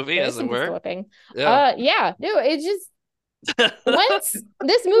in this movie, as it were. Pistol whipping. No, it's just once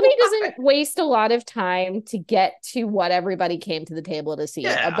this movie doesn't waste a lot of time to get to what everybody came to the table to see.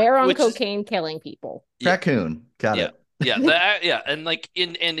 A bear on cocaine killing people. Raccoon. Got it. And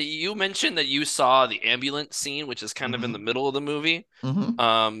and you mentioned that you saw the ambulance scene, which is kind of in the middle of the movie.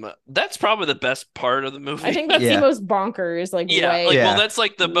 That's probably the best part of the movie. I think that's the most bonkers. Well, that's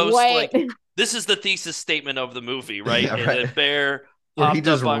like the most this is the thesis statement of the movie, right? And a bear where he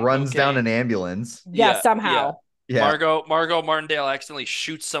just runs down an ambulance. Somehow. Yeah. Margot Martindale accidentally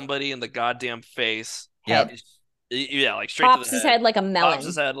shoots somebody in the goddamn face. Head. Like straight to the head. Pops his head like a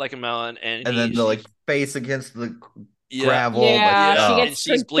melon. And then the face against the gravel. And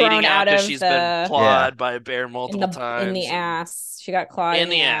she's bleeding out because she's been clawed by a bear multiple times. In the ass. She got clawed in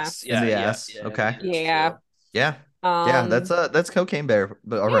the ass. In the ass. Okay. Yeah. That's Cocaine Bear.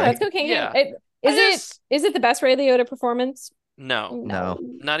 But all right. That's Cocaine. Yeah. Is it the best Ray Liotta performance? No,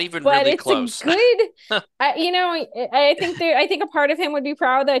 not even really close. Good. I think a part of him would be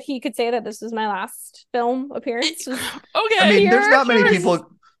proud that he could say that this was my last film appearance. Okay. I mean, there's not many people.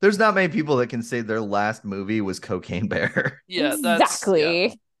 There's not many people that can say their last movie was Cocaine Bear. Yeah,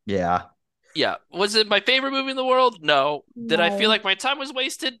 exactly. Yeah. Yeah. Was it my favorite movie in the world? No. Did I feel No. like my time was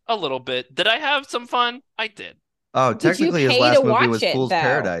wasted? A little bit. Did I have some fun? I did. Oh, Did you technically his pay to last movie watch was it Fool's though?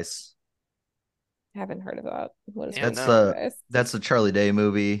 Paradise. I haven't heard of that. What is Yeah, Fool's That's no. Paradise? that's the Charlie Day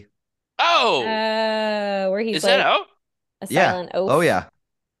movie. Oh, Where he's is that like out? a Yeah. silent Oh oaf. yeah.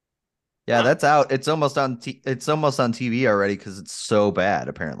 Yeah, Huh. that's out. It's almost on it's almost on TV already because it's so bad,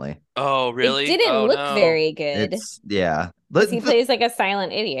 apparently. Oh, It really? didn't Oh look no. very good It's yeah. because he plays like a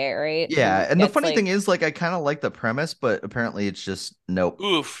silent idiot, right? Yeah, Who and the gets funny thing like is, like, I kind of like the premise, but apparently it's just nope,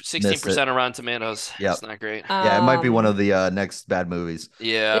 Oof, missed it. 16% of Rotten Tomatoes. It's Yep. not great. Yeah, it might be one um of the next bad movies.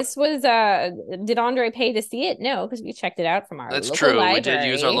 Yeah, this was did Andre pay to see it? No, because we checked it out from our that's local true. We did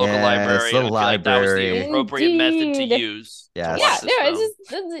use our library. local Yes, library, the and I feel like that was the library. appropriate method to Indeed. use to Yeah, watch Yes. no, this it's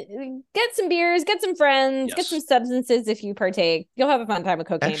film. just get some beers, get some friends, get some Yes. substances if you partake. You'll have a fun time with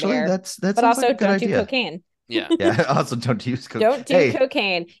Cocaine Actually, Bear. that But sounds like also a good don't do idea. cocaine. Yeah. Yeah. Also, don't use coke. Don't do Hey,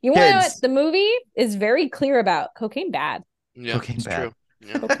 cocaine. You want to know what kids, the movie is very clear about? Cocaine bad. Yeah, cocaine it's bad. true.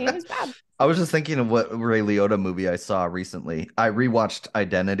 Yeah. Cocaine is bad. I was just thinking of what Ray Liotta movie I saw recently. I rewatched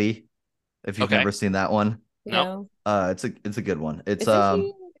Identity. If you've Okay. never seen that one, No. No. it's a good one. It's Isn't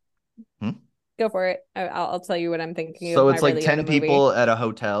he... hmm? Go for it. I'll tell you what I'm thinking So of my it's like Ray 10 Liotta movie. people at a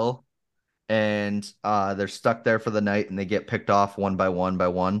hotel, and they're stuck there for the night, and they get picked off one by one by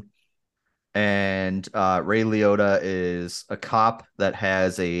one. And Ray Liotta is a cop that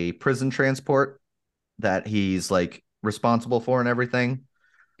has a prison transport that he's like responsible for and everything.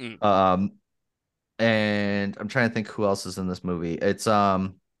 Mm. And I'm trying to think who else is in this movie. It's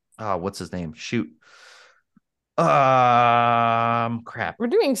what's his name? Shoot. Crap. We're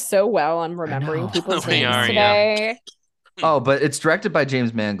doing so well on I remembering know. people's We names are, today. Oh, but it's directed by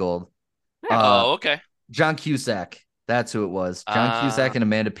James Mangold. Oh, okay. John Cusack. That's who it was. John Cusack and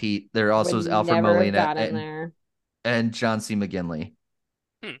Amanda Peet. There also Would is Alfred never have Molina gotten there. and John C. McGinley.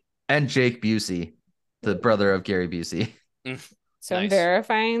 Hmm. And Jake Busey, the brother of Gary Busey. So I'm Nice.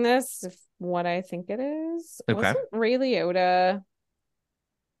 verifying this if what I think it is. Okay. Wasn't Ray Liotta?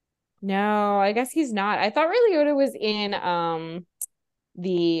 No, I guess he's not. I thought Ray Liotta was in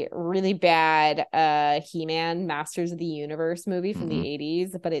the really bad He-Man Masters of the Universe movie from the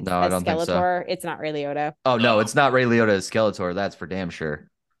 80s, but it's No, I as don't think so. Skeletor. It's not Ray Liotta. Oh no, Oh. it's not Ray Liotta as Skeletor. That's for damn sure.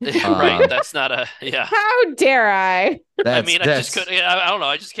 Right. That's not a yeah. How dare I? I mean, I just couldn't. I don't know.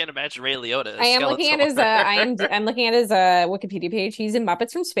 I just can't imagine Ray Liotta as I am looking at his Skeletor. I'm looking at his Wikipedia page. He's in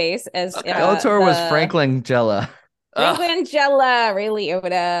Muppets from Space as Okay. Skeletor was Frank Langella. Frank Langella, Ray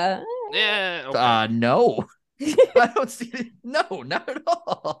Liotta. Yeah. Okay. No. I don't see it. No, not at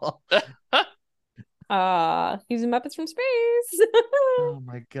all. He's in Muppets from Space. Oh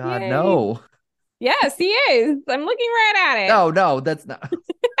my god, Yay. no. Yes, he is. I'm looking right at it. No, that's not.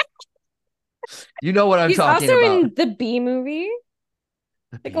 You know what I'm He's talking also about. in the B movie.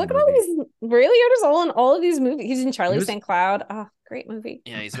 The Like, B look at all movie. these. Ray Liotta's all in all of these movies. He's in Charlie He was- St. Cloud. Oh, great movie.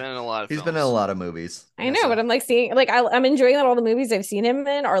 Yeah, he's been in a lot of. He's been in a films. lot of movies. I know, but I'm like seeing, like, I'm enjoying that all the movies I've seen him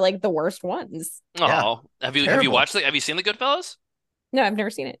in are like the worst ones. Oh, Yeah. have you Terrible. watched have you seen the Goodfellas No, I've never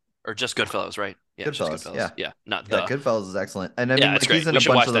seen it. or just Goodfellas? Right? Yeah, just Goodfellas, yeah. not Yeah, the. Goodfellas is excellent. And I mean, Yeah, like, it's great. he's in We a should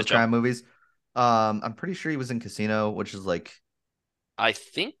bunch watch of that those show. crime movies. I'm pretty sure he was in Casino, which is like I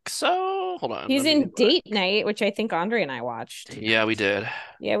think so. Hold on. He's let me in Date Night, which I think Andre and I watched. Yeah, we did.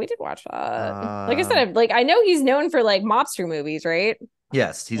 Yeah, we did watch that. Like I said, like I know he's known for like mobster movies, right?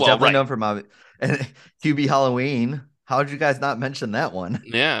 yes, he's Well, definitely right. known for Mob and QB Halloween. How did you guys not mention that one?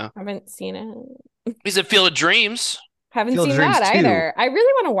 Yeah, Haven't seen it. he's in Field of Dreams. Haven't Field of seen Dreams that 2. either. I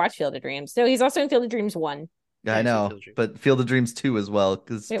really want to watch Field of Dreams. So he's also in Field of Dreams 1. Yeah, Yeah, I he's in know, Field of Dreams. but Field of Dreams 2 as well,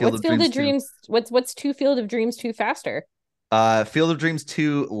 because Wait, Field what's of Field Dreams of 2. Dreams? What's two Field of Dreams 2 faster? Field of Dreams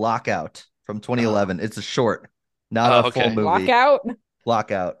 2 Lockout from 2011. It's a short, not a full movie. Lockout?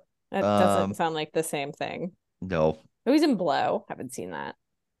 Lockout. That doesn't sound like the same thing. No, Oh, he's in Blow. Haven't seen that.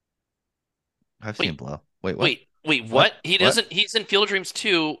 I've Wait. seen Blow. Wait, what? Wait, what? What? He What? doesn't. He's in Field of Dreams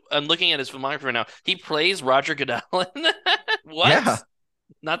 2. I'm looking at his filmography right now. He plays Roger Goodell. What? Yeah.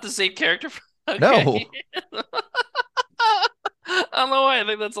 Not the same character? Okay. No. I don't know why. I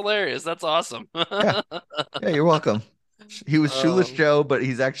think that's hilarious. That's awesome. Yeah, you're welcome. He was Shoeless Um, Joe, but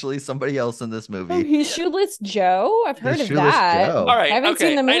he's actually somebody else in this Oh, movie. he's Shoeless Joe? I've heard He's of Shoeless that. Joe. All right. I haven't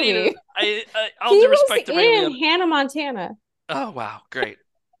okay. seen the I need movie. I'll He do was respect to Ray in Liotta. Hannah Montana. Oh wow, great.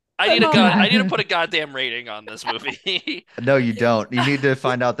 I need to put a goddamn rating on this movie. No, you don't. You need to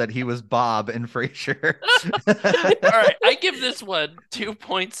find out that he was Bob in Frasier. All right, I give this one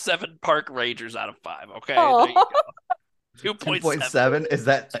 2.7 park rangers out of 5. Okay, there you go. 2.7. 2.7 is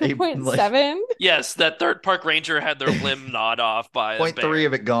that a, like, 2.7? Yes, that third park ranger had their limb gnawed off by a 0.3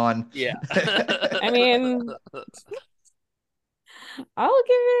 of it gone. Yeah. I mean, I'll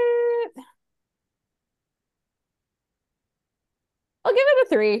give it I'll give it a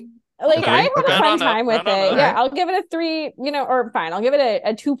 3. Like, Okay, I had okay. a fun Round on time up, with round on it. up. Yeah, Alright. I'll give it a 3, or fine. I'll give it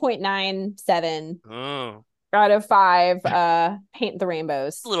a 2.97 Oh, out of 5. Paint the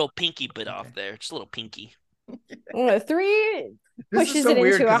rainbows. a little pinky bit off there. Just a little pinky. 3 This is pushes so it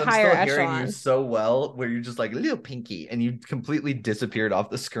weird into a because I'm higher still hearing you echelon. so well, where you're just like little pinky, and you completely disappeared off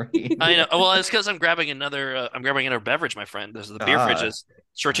the screen. I know. Well, it's because I'm grabbing another. I'm grabbing another beverage, my friend. The beer fridge Ah, is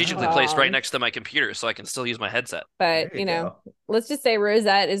strategically ah, placed right Um, next to my computer, so I can still use my headset. there but you go. let's just say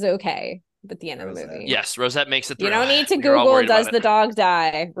Rosette is okay at the end of the Rosette. movie. Yes, Rosette makes it You through. don't need to We were all Google, worried about does it. the dog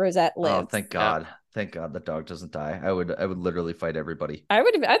die? Rosette Oh, lives. thank Yeah. God. Thank God the dog doesn't die. I would literally fight everybody. That's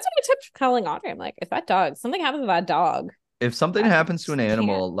what I kept calling Audrey. I'm like, if that dog, something happens to that dog. If something I happens to an just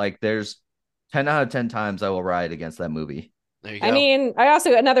animal, like there's 10 out of 10 times I will ride against that movie. There you I go. mean, I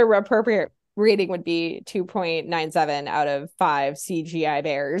also, another appropriate rating would be 2.97 out of 5 CGI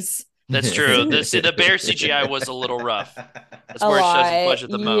bears. That's true. The bear CGI was a little rough. That's A where it shows lot. its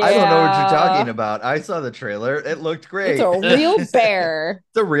budget the most. I don't know what you're talking Yeah. about. I saw the trailer. It looked great. It's a real bear.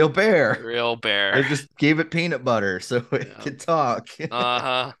 It's a real bear. Real bear. I just gave it peanut butter so it Yeah. could talk.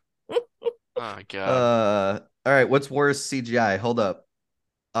 Uh-huh. Oh God. All right, what's worse CGI? Hold up.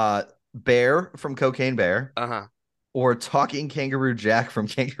 Bear from Cocaine Bear Uh-huh. or talking Kangaroo Jack from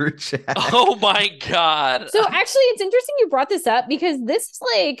Kangaroo Jack? Oh my God. So actually, it's interesting you brought this up because this is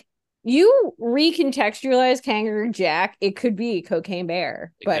like, you recontextualize Kangaroo Jack, it could be Cocaine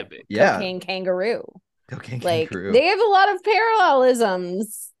Bear, It but could be. Yeah. Cocaine Kangaroo. Cocaine Like, Kangaroo. they have a lot of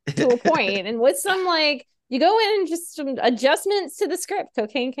parallelisms to a point, and with some, like, you go in and just some adjustments to the script,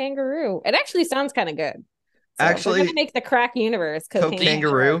 Cocaine Kangaroo. It actually sounds kind of good. So Actually, we're gonna make the crack universe. Coke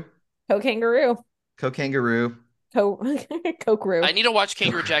Kangaroo. Coke Kangaroo. Coke Kangaroo. Coke Roo. I need to watch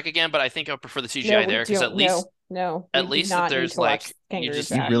Kangaroo Jack again, but I think I prefer the CGI there because at least we do that not need there's to watch like Kangaroo you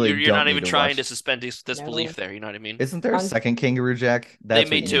Jack. really you're don't not need even to trying watch. to suspend disbelief there. You know what I mean? Isn't there a second Kangaroo Jack? They That's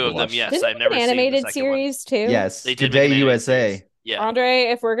made what two you need of to them. watch. Yes, Didn't I've they never make an seen the animated second one. series too? Yes. They Good did make Day an animated USA. series. Yeah. Andre,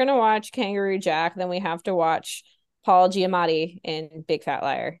 if we're gonna watch Kangaroo Jack, then we have to watch Paul Giamatti in Big Fat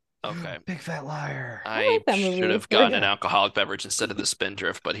Liar. Okay. Big Fat Liar. I like that movie. should have We're gotten an gonna- alcoholic beverage instead of the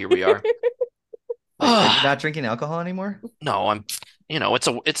Spindrift, but here we are. Are you not drinking alcohol anymore? No, I'm.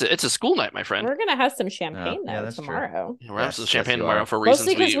 It's a school night, my friend. We're gonna have some champagne yeah, though that's true. tomorrow. We're having some Yes, champagne you tomorrow are. for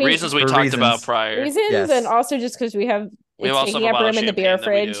Mostly reasons 'cause we we- reasons we For talked reasons. about prior. Reasons, Yes. and also just because we have We it's also have taking a up bottle of room in the beer champagne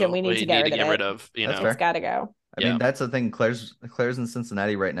that we fridge, and we need to get rid of it. You That's know. fair. It's gotta go. I mean, that's the thing. Claire's in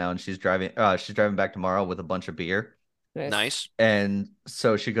Cincinnati right now, and she's driving back tomorrow with a bunch of beer. Nice. And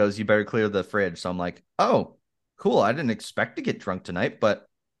so she goes, "You better clear the fridge." So I'm like, "Oh, cool. I didn't expect to get drunk tonight, but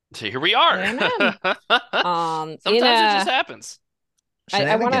So here we are. Amen. Sometimes it just happens.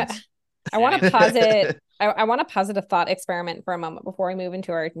 I want shenanigans." to posit I want to posit a thought experiment for a moment before we move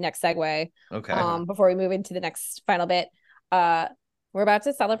into our next segue. Okay. Before we move into the next final bit. We're about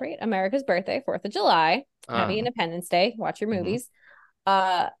to celebrate America's birthday, 4th of July. Happy Independence Day. Watch your movies.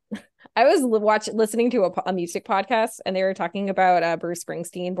 I was listening to a music podcast, and they were talking about Bruce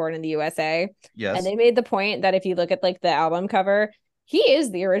Springsteen, Born in the USA. Yes. And they made the point that if you look at like the album cover, he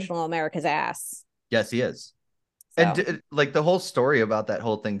is the original America's ass. Yes, he is. So. And like the whole story about that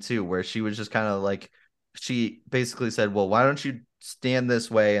whole thing too, where she was just kind of like, she basically said, "Well, why don't you stand this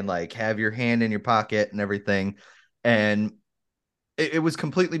way and like have your hand in your pocket and everything?" And it was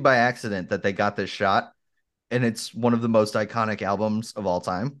completely by accident that they got this shot, and it's one of the most iconic albums of all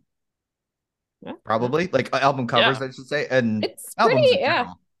time. Yeah. Probably like album covers, I should say, and it's albums pretty, in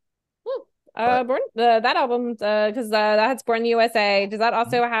general. That album, because that's Born in the USA. Does that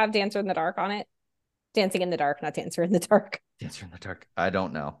also have Dancer in the Dark on it? Dancing in the Dark, not Dancer in the Dark. Dancer in the Dark. I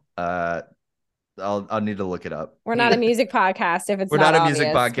don't know. I'll need to look it up. We're not a music podcast. If it's We're not a music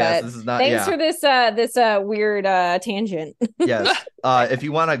obvious, podcast. This is not. Thanks for this weird tangent. Yes. If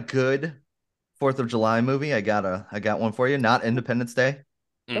you want a good 4th of July movie, I got one for you. Not Independence Day.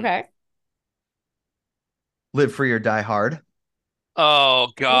 Okay. Live Free or Die Hard. Oh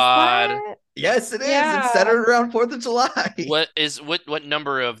God. Yes, it is. Yeah. It's centered around 4th of July. What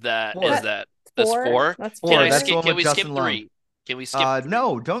number of that Four. is that? That's 4? That's Four. four. That's the one Can with we skip Justin Long. 3? Can we skip?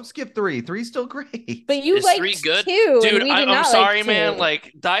 No, don't skip 3. 3's still great. But you Is liked 3 good? 2, Dude, and we did I'm not sorry, like man. 2.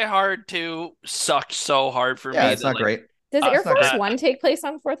 Like Die Hard 2 sucked so hard for me. Yeah, it's that, not like, great. Does Air it's not Force great. One take place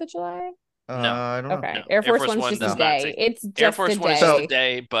on 4th of July? No. I don't know. Okay. No. Air Force One's just does a not day. take- It's just Air Force a One is day. just a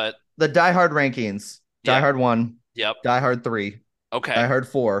day, but The Die Hard rankings. Die Yeah. Hard 1. Yep. Die Hard 3. Okay. Die Hard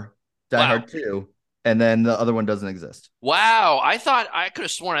 4. Die Wow. Hard 2. And then the other one doesn't exist. Wow. I could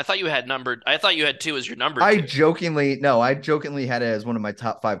have sworn I thought you had 2 as your number I 2. jokingly had it as one of my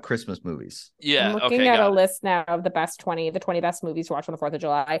top 5 Christmas movies. Yeah. I'm looking Okay. at a Got it. list now of the 20 best movies to watch on the 4th of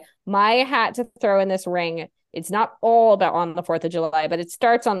July. My hat to throw in this ring It's not all about on the 4th of July, but it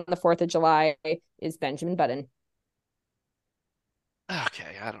starts on the 4th of July, is Benjamin Button.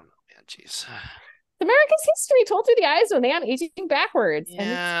 Okay, I don't know, man. Jeez. America's history told through the eyes of a man aging backwards.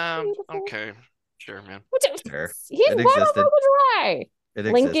 Yeah. Okay. Sure, man. Sure. He had It one on existed. 4th of July. It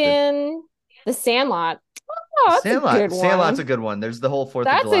Lincoln, The Sandlot. Oh, that's a good one. Sandlot's a good one. There's the whole 4th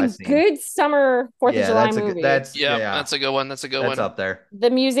of July That's a scene. good summer 4th of July movie. That's a good one. That's up there. The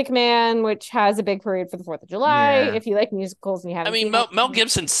Music Man, which has a big parade for the 4th of July. Yeah. If you like musicals and you haven't seen Mel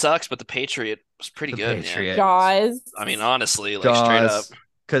Gibson sucks, but The Patriot was pretty good. Patriot. Jaws. I mean, honestly, like Jaws, straight up.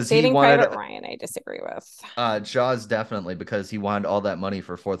 Because he Saving wanted Private Ryan, I disagree with. Jaws definitely, because he wanted all that money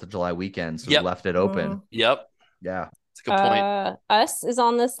for 4th of July weekend, so he left it open. Yep. Yeah. That's a good point. Us is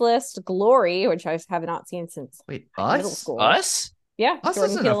on this list. Glory, which I have not seen since middle school. Us? Yeah. Us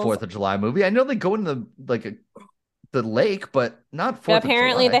isn't a 4th of July movie. I know they go in the lake, but not 4th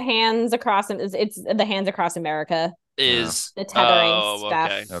apparently of July. the hands across it's the hands across America is the tethering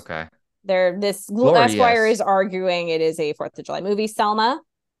stuff. Okay. This Esquire is arguing it is a 4th of July movie. Selma,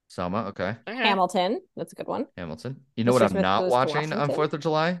 okay. Hamilton, that's a good one. Hamilton. You know what I'm not watching on 4th of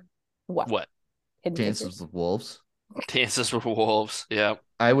July? What? Dances with Wolves. Dances with Wolves. Yeah.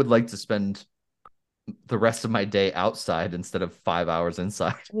 I would like to spend the rest of my day outside instead of 5 hours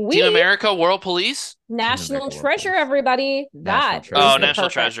inside. Team America, World Police, National Treasure, everybody. National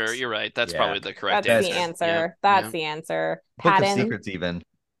Treasure. You're right. That's probably the correct answer. That's the answer. Book of Secrets, even.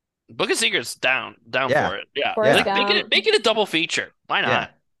 Book of Secrets, down for it. Yeah. Make it a double feature. Why not? Yeah.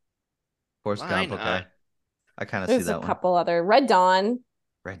 Forrest Gump. Okay. I kind of see that one. There's a couple other. Red Dawn.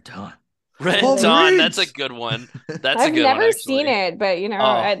 Red Dawn. That's a good one. I've never seen it, but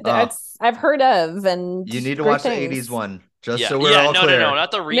I've heard of, and you need to watch the 80s one so we're all clear. No,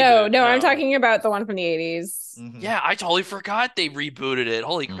 not the reboot. No, I'm talking about the one from the 80s. Mm-hmm. Yeah, I totally forgot they rebooted it.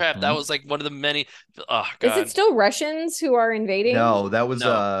 Holy crap, that was like one of the many. Oh god, is it still Russians who are invading? No, that was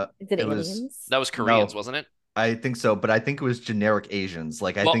Is it aliens? That was Koreans, wasn't it? I think so, but I think it was generic Asians.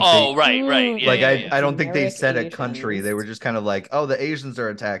 Like I think. Right. Yeah, I don't think they said a country. They were just kind of like, oh, the Asians are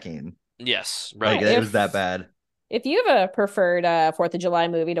attacking. Yes, right. Like, it was that bad. If you have a preferred 4th of July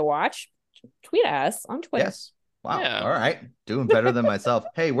movie to watch, tweet us on Twitter. Yes. Wow. Yeah. All right. Doing better than myself.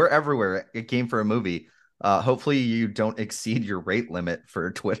 Hey, we're everywhere. It came for a movie. Hopefully you don't exceed your rate limit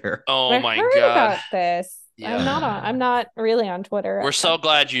for Twitter. Oh my god. About this. Yeah. I'm not really on Twitter. We're so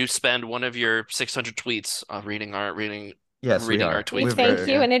glad you spend one of your 600 tweets reading our tweets. We thank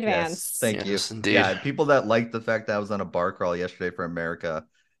you in advance. Yes, thank you. Indeed. Yeah, people that liked the fact that I was on a bar crawl yesterday for America.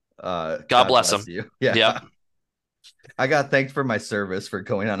 God bless them. You. Yeah. Yep. I got thanked for my service for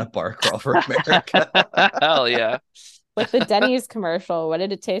going on a bar crawl for America. Hell yeah. Like the Denny's commercial. What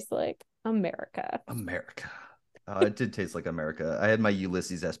did it taste like? America. It did taste like America. I had my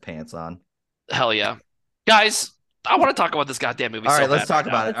Ulysses S pants on. Hell yeah. Guys, I want to talk about this goddamn movie. All right, let's talk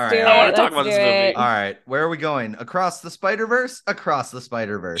about it. All right. I want to talk about this movie. All right. Where are we going? Across the Spider-Verse? Across the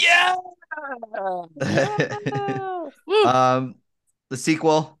Spider-Verse. Yeah. The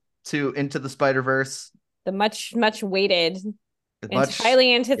sequel to Into the Spider-Verse. The much awaited and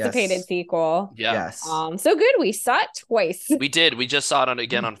highly anticipated sequel. Yeah. Yes. So good. We saw it twice. We did. We just saw it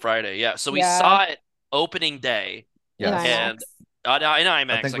again on Friday. Yeah. So we saw it opening day. Yes. And in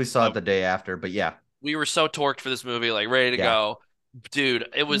IMAX. I think we saw it the day after, but yeah. We were so torqued for this movie, like ready to go. Dude,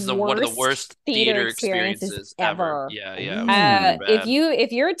 it was one of the worst theater experiences ever. Yeah.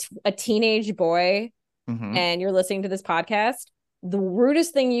 If you're a teenage boy and you're listening to this podcast, the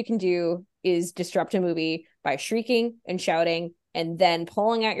rudest thing you can do is disrupt a movie by shrieking and shouting and then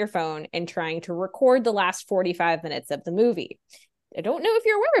pulling out your phone and trying to record the last 45 minutes of the movie. I don't know if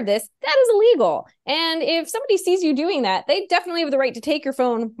you're aware of this. That is illegal. And if somebody sees you doing that, they definitely have the right to take your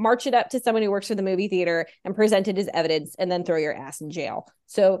phone, march it up to someone who works for the movie theater and present it as evidence and then throw your ass in jail.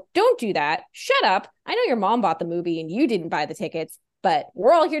 So don't do that. Shut up. I know your mom bought the movie and you didn't buy the tickets, but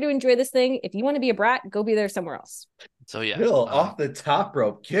we're all here to enjoy this thing. If you want to be a brat, go be there somewhere else. So yeah. Bill, off the top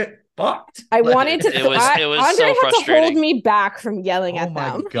rope, get fucked. I wanted to. It was Andre so had frustrating. to hold me back from yelling at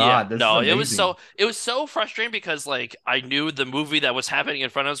them. Oh my god! Yeah. It was so frustrating because like I knew the movie that was happening in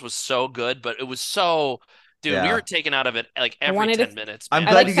front of us was so good, but it was so. Dude, we were taken out of it like every 10 minutes. I'm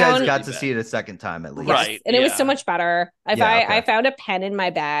glad you guys got to see it a second time at least. Right. And it was so much better. I found a pen in my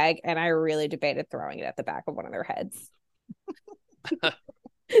bag and I really debated throwing it at the back of one of their heads.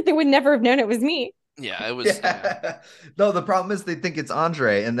 They would never have known it was me. Yeah, it was. Yeah. No, the problem is they think it's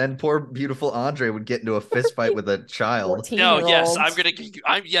Andre, and then poor beautiful Andre would get into a fist fight with a child. No, yes, I'm gonna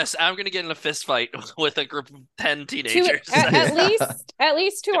get in a fist fight with a group of 10 teenagers. At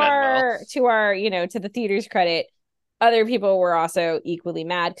least to our to the theater's credit, other people were also equally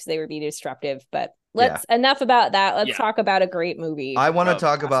mad because they were being disruptive. But let's enough about that. Let's Yeah. talk about a great movie. I want to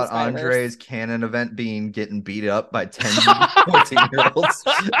talk Across about the Spider-Verse. Andre's canon event getting beat up by 10 14-year-olds.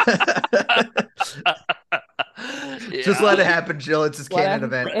 Just let it happen, Jill. It's his canon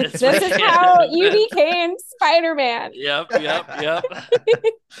event. This is how you became Spider-Man. Yep.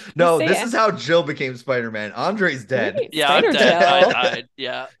 No, this is how Jill became Spider-Man. Andre's dead. Wait, Yeah, Spider I'm dead. Jill. I died.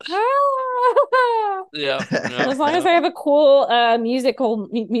 Yeah. Yeah. As long as I have a cool music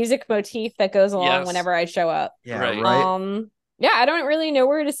motif that goes along Yes. whenever I show up. Yeah, Right. right. Yeah, I don't really know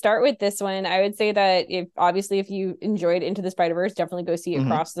where to start with this one. I would say that if you enjoyed Into the Spider-Verse, definitely go see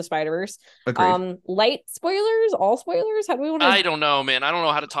Across the Spider-Verse. Agreed. Light spoilers, all spoilers. How do we want to? I don't know, man. I don't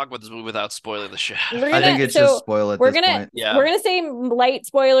know how to talk about this movie without spoiling the shit. I think it's just spoil at this point. Yeah. We're gonna say light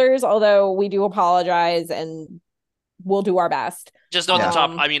spoilers, although we do apologize and we'll do our best. Just on the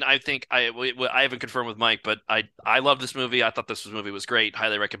top, I mean, I think I haven't confirmed with Mike, but I love this movie. I thought this movie was great.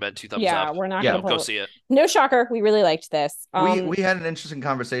 Highly recommend. 2 thumbs up. Yeah, we're not gonna go see it. No shocker, we really liked this. We had an interesting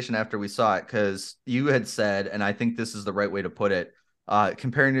conversation after we saw it because you had said, and I think this is the right way to put it,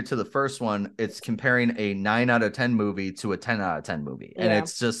 comparing it to the first one, it's comparing a 9 out of 10 movie to a 10 out of 10 movie, and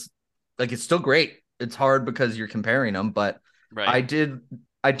it's just like it's still great. It's hard because you're comparing them, but I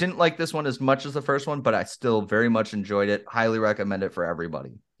didn't like this one as much as the first one, but I still very much enjoyed it. Highly recommend it for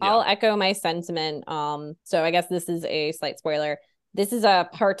everybody. I'll echo my sentiment. So I guess this is a slight spoiler. This is a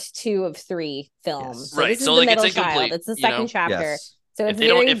part 2 of 3 films. Yes. So right. This is So the like middle it's incomplete. child. It's the second chapter. Yes. So if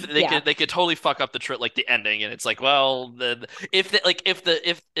they could totally fuck up the ending, and it's like, well, if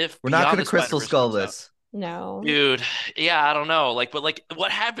we're not going to Crystal Skull this. No, dude. Yeah, I don't know. But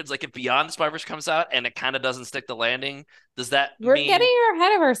what happens? Like, if Beyond the Spider-Verse comes out and it kind of doesn't stick the landing, does that we're mean... getting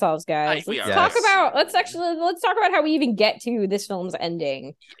ahead of ourselves, guys? We Let's are. talk about. Let's talk about how we even get to this film's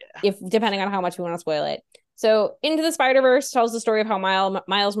ending, if depending on how much we want to spoil it. So, Into the Spider-Verse tells the story of how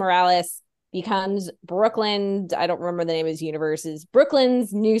Miles Morales becomes Brooklyn. I don't remember the name of his universe. Is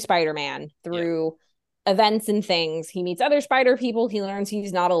Brooklyn's new Spider-Man through events and things. He meets other spider people. He learns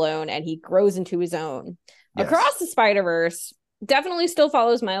he's not alone, and he grows into his own. Yes. Across the Spider-Verse definitely still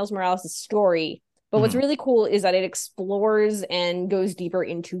follows Miles Morales' story, but what's really cool is that it explores and goes deeper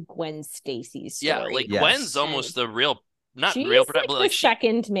into Gwen Stacy's story. Yeah, Gwen's almost the real, not she's real, but the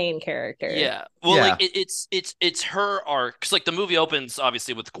second main character. Yeah, well, it's her arc, because the movie opens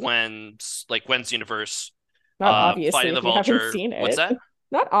obviously with Gwen's universe, not obviously fighting the Vulture. What's that?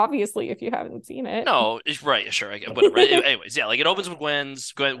 Not obviously if you haven't seen it. No, it's right. Sure, I get whatever. Anyways, it opens with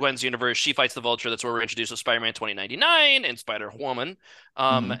Gwen's universe. She fights the Vulture. That's where we're introduced to Spider-Man 2099 and Spider-Woman.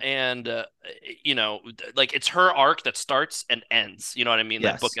 And it's her arc that starts and ends. You know what I mean?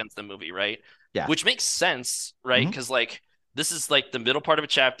 That bookends the movie, right? Yeah. Which makes sense, right? Because this is the middle part of a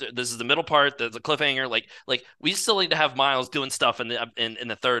chapter. This is the middle part. There's a cliffhanger. Like we still need to have Miles doing stuff in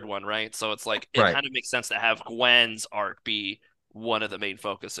the third one, right? So it's it kind of makes sense to have Gwen's arc be one of the main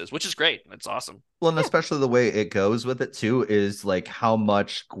focuses, which is great. It's awesome. Well, and especially the way it goes with it too is how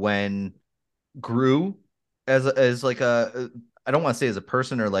much Gwen grew as a I don't want to say as a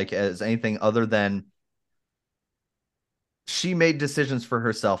person or as anything other than she made decisions for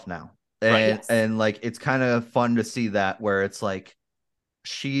herself now. And and it's kind of fun to see that where it's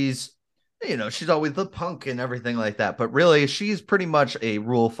she's always the punk and everything like that, but really she's pretty much a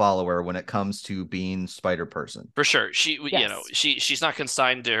rule follower when it comes to being Spider-Person. For sure. She's not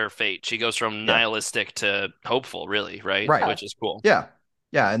consigned to her fate. She goes from nihilistic to hopeful, really, right? Which is cool. Yeah.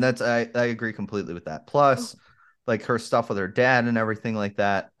 And that's I agree completely with that. Plus her stuff with her dad and everything like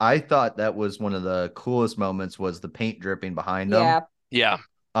that. I thought that was one of the coolest moments was the paint dripping behind them. Yeah.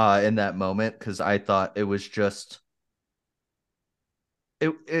 In that moment, because I thought it was just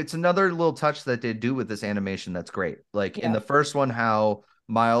it's another little touch that they do with this animation that's great. In the first one, how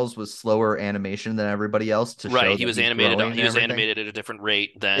Miles was slower animation than everybody else to show he was animated. He was animated at a different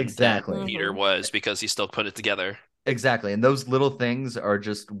rate than Peter was, because he still put it together. Exactly, and those little things are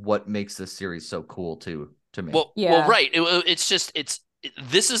just what makes this series so cool to me. Well, right.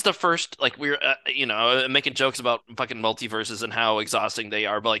 This is the first, we're making jokes about fucking multiverses and how exhausting they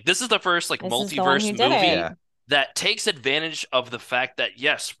are, but this is the first multiverse movie that takes advantage of the fact that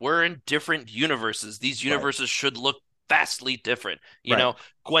yes, we're in different universes. These universes should look vastly different. You know,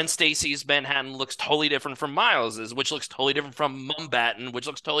 Gwen Stacy's Manhattan looks totally different from Miles's, which looks totally different from Mumbattan, which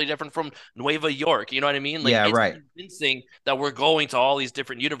looks totally different from Nueva York. You know what I mean? It's convincing that we're going to all these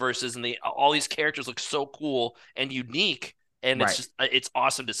different universes, and all these characters look so cool and unique. And it's just it's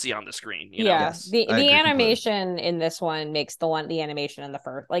awesome to see on the screen. You know? Yes, the animation in this one makes the animation in the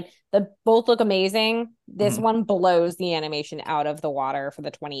first both look amazing. This one blows the animation out of the water for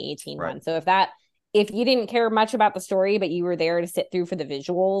the 2018 one. So if you didn't care much about the story, but you were there to sit through for the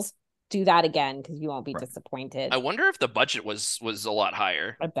visuals, do that again because you won't be disappointed. I wonder if the budget was a lot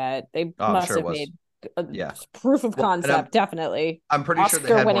higher. I bet they I'm must sure it have was. made Yeah. proof of concept, definitely. I'm pretty sure they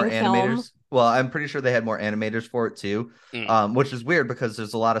had more Oscar-winning film. animators. Well, I'm pretty sure they had more animators for it too, which is weird because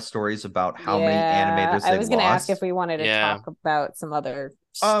there's a lot of stories about how many animators I was going to ask if we wanted to talk about some other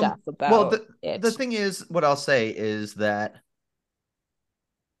stuff about the thing is, what I'll say is that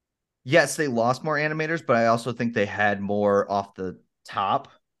yes, they lost more animators, but I also think they had more off the top.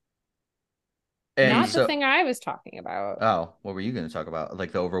 And not the thing I was talking about. Oh, what were you going to talk about?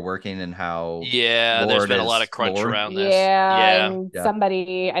 Like the overworking and how there's been a lot of crunch around this. And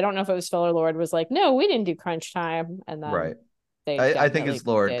somebody, I don't know if it was Phil or Lord, was like, no, we didn't do crunch time. And then I think it's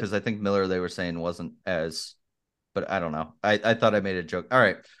Lord because I think Miller, they were saying, wasn't as, but I don't know. I thought I made a joke. All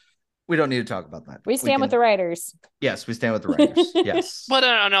right. We don't need to talk about that. We stand with the writers. Yes, we stand with the writers. Yes. But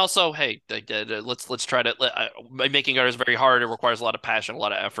and also, hey, let's try to making art is very hard. It requires a lot of passion, a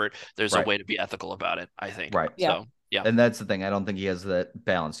lot of effort. There's a way to be ethical about it, I think. Right. So yeah. And that's the thing. I don't think he has that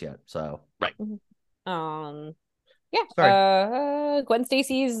balance yet. So right. Gwen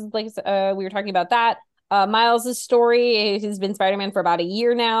Stacy's we were talking about that. Miles' story has been Spider-Man for about a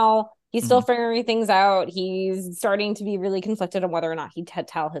year now. He's still figuring things out. He's starting to be really conflicted on whether or not he'd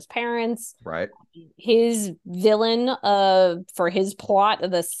tell his parents. Right. His villain for his plot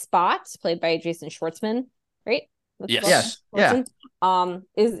of The Spot, played by Jason Schwartzman, right? Yes. Yeah.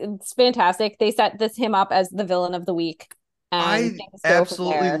 It's fantastic. They set him up as the villain of the week. And I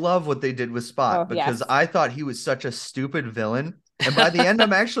absolutely love what they did with Spot because I thought he was such a stupid villain. And by the end,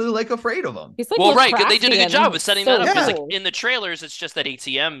 I'm actually like afraid of him. He's like, well, right, they did a good job of setting that up. Because cool. like in the trailers, it's just that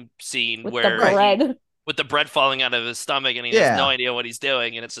ATM scene with where the bread. With the bread falling out of his stomach, and he has no idea what he's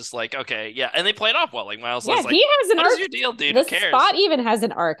doing, and it's just like, okay, and they play it off well. Like Miles, was like, he has an what arc. Is your deal, dude? The Who cares? Spot even has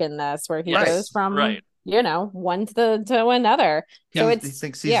an arc in this where he goes from one to another. So he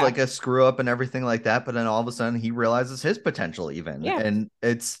thinks he's like a screw up and everything like that, but then all of a sudden he realizes his potential even, and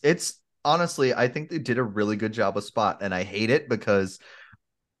it's honestly, I think they did a really good job of Spot, and I hate it because.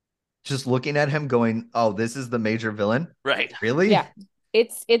 Just looking at him going, oh, this is the major villain. Right. Really? Yeah.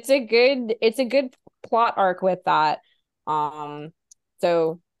 It's a good plot arc with that.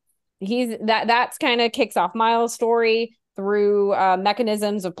 So that's kind of kicks off Miles' story through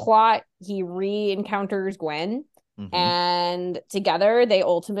mechanisms of plot. He re-encounters Gwen and together they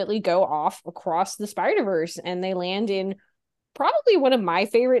ultimately go off across the Spider-Verse and they land in probably one of my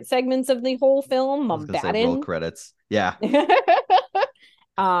favorite segments of the whole film, Mumbattan. Roll credits. Yeah.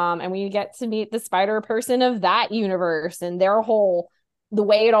 And we get to meet the Spider-Person of that universe and the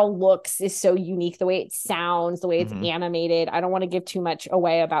way it all looks is so unique. The way it sounds, the way it's animated. I don't want to give too much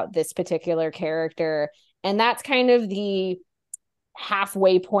away about this particular character. And that's kind of the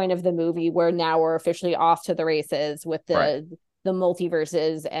halfway point of the movie where now we're officially off to the races with the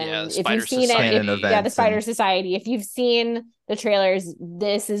multiverses. And if you've seen the Spider Society, if you've seen the trailers,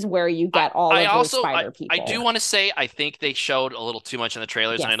 this is where you get all of those spider people. I do want to say, I think they showed a little too much in the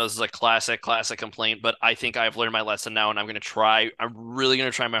trailers, and I know this is a classic complaint, but I think I've learned my lesson now, and I'm really going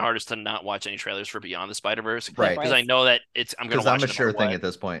to try my hardest to not watch any trailers for Beyond the Spider-Verse. Right. Because I know that I'm going to watch it. I'm a sure thing at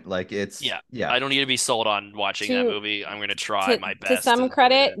this point. Like, it's... I don't need to be sold on watching that movie. I'm going to try my best. To some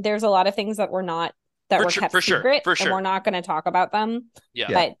credit, there's a lot of things that were not were kept secret, and we're not going to talk about them.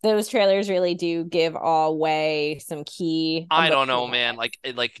 But those trailers really do give away some key. I don't know, man. Like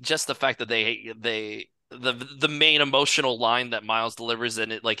just the fact that the main emotional line that Miles delivers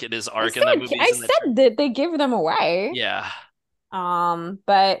in it, like it is arc in that movie. I said that they give them away. Yeah.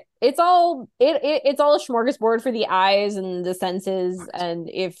 But it's all it's all a smorgasbord for the eyes and the senses, and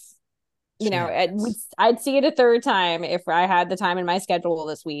if. I'd see it a third time if I had the time in my schedule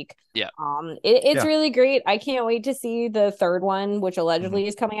this week. Yeah. It's really great. I can't wait to see the third one, which allegedly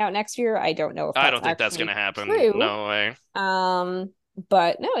is coming out next year. I don't know if I don't think that's going to happen. True. No way.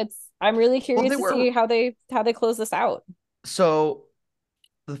 But no, I'm really curious to see how they close this out. So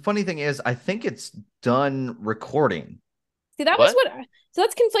the funny thing is, I think it's done recording. See, so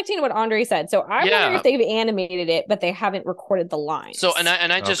that's conflicting to what Andre said. So I wonder if they've animated it, but they haven't recorded the lines. So and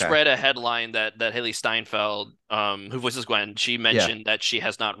I just read a headline that Haley Steinfeld, who voices Gwen, she mentioned that she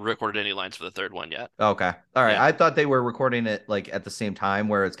has not recorded any lines for the third one yet. Okay, all right. I thought they were recording it like at the same time,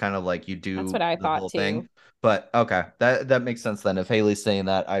 where it's kind of like you do. That's what I thought too. Thing. But okay, that makes sense then. If Haley's saying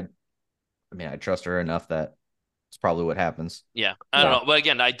that, I trust her enough that it's probably what happens. Yeah, I don't know. But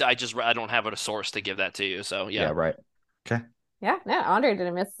again, I don't have a source to give that to you. So yeah, right. Okay. Yeah, Andre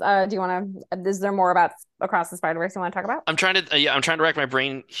didn't miss. Do you want to? Is there more about Across the Spider-Verse you want to talk about? I'm trying to rack my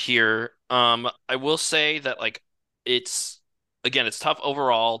brain here. I will say that like it's tough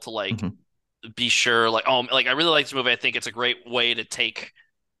overall to like be sure like I really like this movie. I think it's a great way to take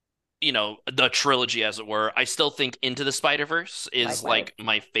the trilogy, as it were. I still think Into the Spider-Verse is Likewise. like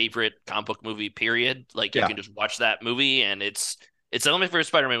my favorite comic book movie, period. Like you Yeah. can just watch that movie and it's one of my favorite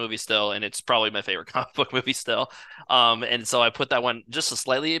Spider-Man movies still, and it's probably my favorite comic book movie still. And so I put that one just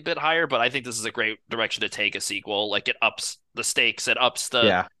a bit higher, but I think this is a great direction to take a sequel. Like it ups the stakes, it ups the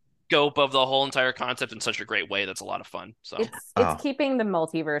Yeah. scope of the whole entire concept in such a great way. That's a lot of fun. So It's Oh. keeping the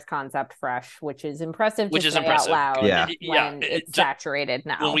multiverse concept fresh, which is impressive which to is say out impressive. loud Yeah. when it's saturated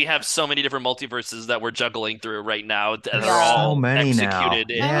now. When we have so many different multiverses that we're juggling through right now that There's are all so many now. executed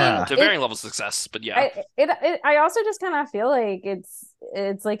Yeah. to varying levels of success. But yeah, I also just kind of feel like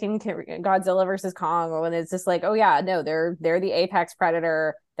it's like in Godzilla versus Kong when it's just like, oh yeah, no, they're the apex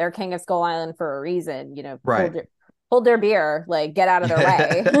predator, they're king of Skull Island for a reason, Right. hold their beer, like get out of their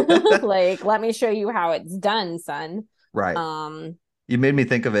way. Like let me show you how it's done, son. Right. You made me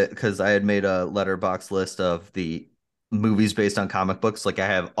think of it because I had made a letterbox list of the movies based on comic books. Like I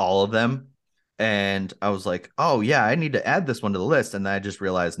have all of them. And I was like, oh yeah, I need to add this one to the list. And then I just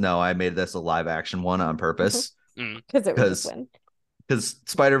realized, no, I made this a live action one on purpose. Because it would just win. Because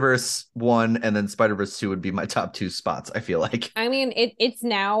Spider-Verse 1 and then Spider-Verse 2 would be my top 2 spots, I feel like. I mean, it's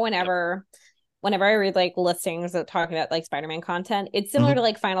now whenever I read like listings that talk about like Spider-Man content, it's similar to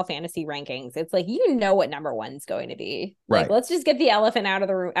like Final Fantasy rankings. It's like what number one's going to be. Like, let's just get the elephant out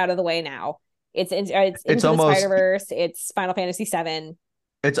of the way now. It's Into the Spider-Verse. It's Final Fantasy 7.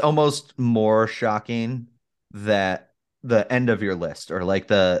 It's almost more shocking that the end of your list or like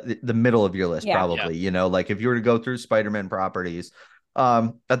the middle of your list, probably. Like if you were to go through Spider-Man properties,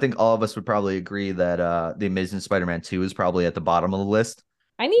 I think all of us would probably agree that the Amazing Spider-Man 2 is probably at the bottom of the list.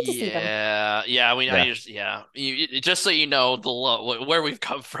 I need to see them. Yeah. I mean, just so you know where we've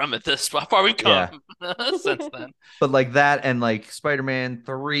come from at this spot, far we've come since then. But like that and like Spider-Man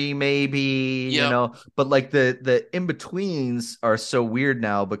 3, maybe, but like the in-betweens are so weird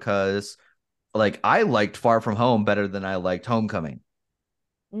now because like I liked Far From Home better than I liked Homecoming.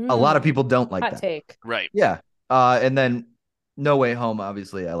 A lot of people don't like hot that. take. Right. Yeah. And then No Way Home,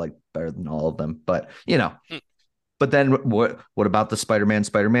 obviously, I like better than all of them, but But then what about the Spider-Man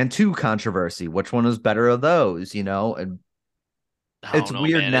 2 controversy? Which one is better of those, And it's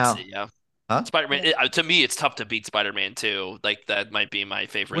weird now. Huh? Spider-Man, to me, it's tough to beat Spider-Man 2. Like that might be my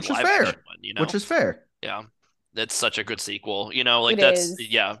favorite live action one, Which is fair. Yeah. That's such a good sequel, like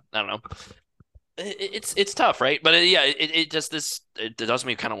I don't know. It's tough, right? But it does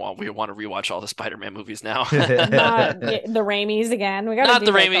me kind of want to rewatch all the Spider-Man movies now. The Raimis again. We got not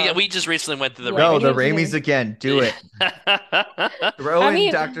the Raimi. We just recently went to the Raimi. The Raimis again. Do it. Throw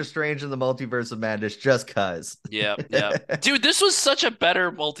in Doctor Strange in the Multiverse of Madness just cause. Yeah. Dude, this was such a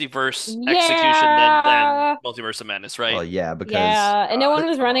better multiverse execution than Multiverse of Madness, right? Well, yeah, because and no one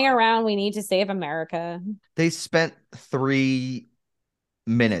was running around. We need to save America. They spent 3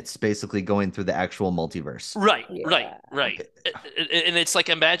 minutes basically going through the actual multiverse. Right. And it's like,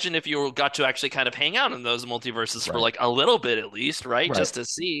 imagine if you got to actually kind of hang out in those multiverses for like a little bit at least, right? Just to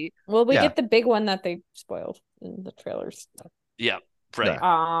see. Well, we get the big one that they spoiled in the trailers. Yeah. Right.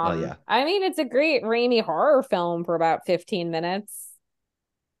 I mean, it's a great Raimi horror film for about 15 minutes.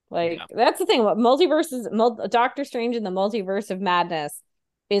 Like that's the thing. Doctor Strange in the Multiverse of Madness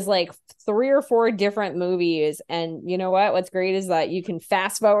is like 3 or 4 different movies, and you know what's great is that you can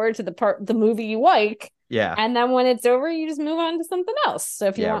fast forward to the movie you like, and then when it's over you just move on to something else. So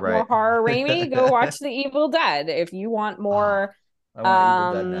if you want more horror Raimi, go watch The Evil Dead. If you want more I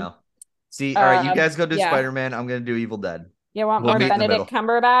want Evil Dead now. See, all right, you guys go do Spider-Man, I'm gonna do Evil Dead. You want more Benedict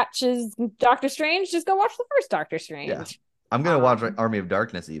Cumberbatch's Doctor Strange, just go watch the first Doctor Strange. I'm gonna watch Army of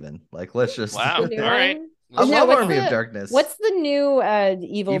Darkness even. Like let's just all right. I love Army of Darkness. What's the new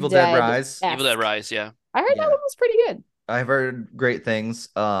Evil Dead Rise? Evil Dead Rise, yeah. I heard that one was pretty good. I've heard great things.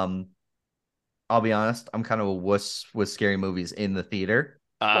 I'll be honest, I'm kind of a wuss with scary movies in the theater.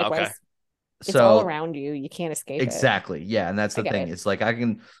 Okay. It's all around you. You can't escape exactly. Yeah, and that's the thing. It's like I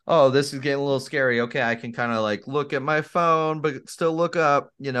can, this is getting a little scary. Okay, I can kind of like look at my phone, but still look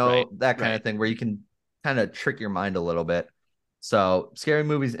up, that kind of thing where you can kind of trick your mind a little bit. So scary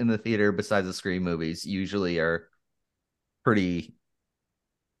movies in the theater, besides the Scream movies, usually are pretty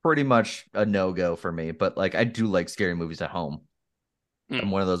much a no-go for me. But like I do like scary movies at home. I'm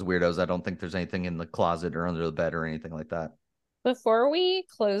one of those weirdos. I don't think there's anything in the closet or under the bed or anything like that. Before we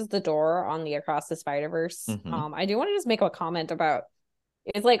close the door on the Across the Spider-Verse, I do want to just make a comment about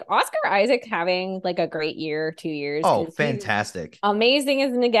it's like Oscar Isaac having like a great year, 2 years. Oh, fantastic. Amazing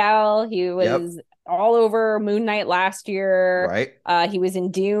as Miguel. He was all over Moon Knight last year. Right. He was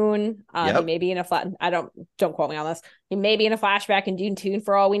in Dune. He may be in don't quote me on this. He may be in a flashback in Dune 2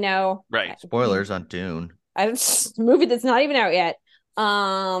 for all we know. Right. Spoilers on Dune. A movie that's not even out yet.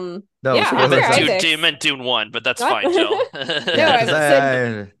 No, yeah, spoilers. You meant Dune 1, but that's What? fine, Jill.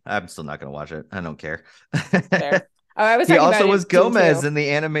 No, I'm still not gonna watch it. I don't care. Fair. Oh, I was He talking also about was Dune Gomez 2. in the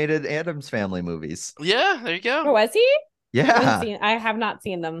animated Addams Family movies. Yeah, there you Oh, go. was he? Yeah. I have not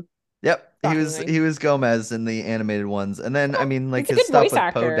seen them. Yep. Shockingly. He was Gomez in the animated ones. And then I mean like He's a his good stuff voice with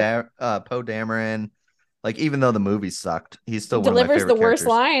actor. Poe Dameron, like even though the movie sucked, he's He still one of my delivers favorite the worst characters.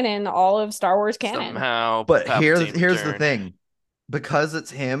 line in all of Star Wars canon. Somehow, But here's Palpatine the returned. thing. Because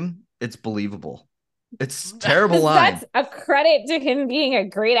it's him, it's believable. It's a terrible line. That's a credit to him being a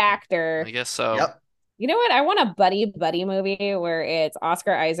great actor. I guess so. Yep. You know what? I want a buddy movie where it's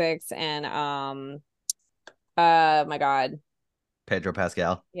Oscar Isaacs and my God. Pedro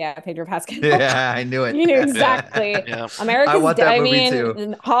Pascal. Yeah, Pedro Pascal. Yeah, I knew it. You knew exactly. Yeah. America's I want that movie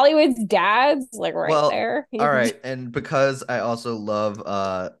too. Hollywood's dads, like Well, there. all right, and because I also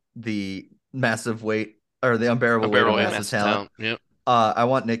love the massive weight or the unbearable weight of massive talent. Yep. I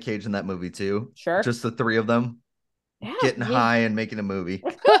want Nick Cage in that movie too. Sure. Just the three of them getting high and making a movie.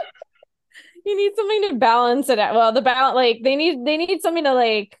 You need something to balance it out. Well, the balance, like they need something to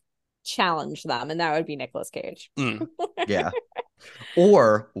like challenge them, and that would be Nicolas Cage. Yeah.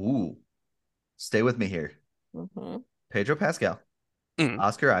 Or stay with me here. Mm-hmm. Pedro Pascal,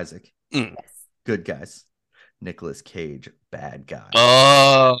 Oscar Isaac, good guys. Nicolas Cage, bad guy.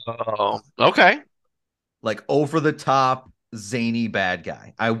 Oh, okay. Like over the top, zany bad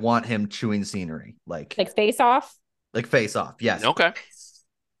guy. I want him chewing scenery, like Face Off. Like Face Off. Yes. Okay.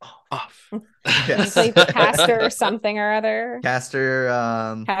 Off. Yes. Like Castor something or other. Castor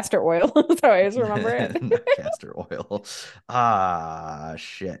Oil. That's how I always remember it. Not castor oil.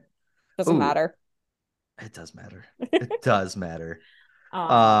 Shit. Doesn't matter. It does matter. It does matter.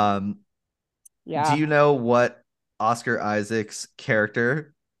 Yeah. Do you know what Oscar Isaac's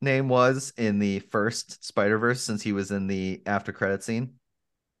character name was in the first Spider-Verse since he was in the after credit scene?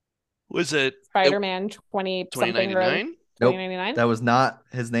 Was it Spider-Man 20-something? 2099? Nope, 2099? that was not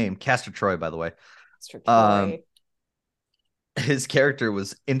his name. Castor Troy, by the way. Castor Troy. His character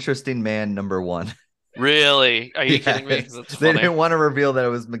was Interesting Man number 1. Really? Are you kidding me? That's They funny. didn't want to reveal that it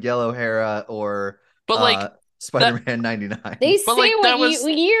was Miguel O'Hara or Spider-Man 99. They say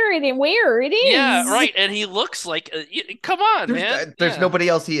what year and where it is. Yeah, right. And he looks like come on, man. There's nobody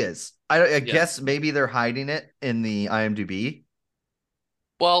else he is. I guess maybe they're hiding it in the IMDb.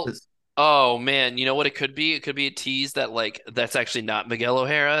 Well, oh man, you know what it could be? It could be a tease that that's actually not Miguel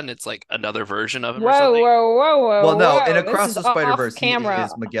O'Hara and it's like another version of him or something. Whoa. Well, no, in Across the Spider-Verse, he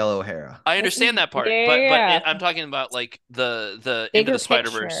is Miguel O'Hara. I understand that part, but I'm talking about like the Into the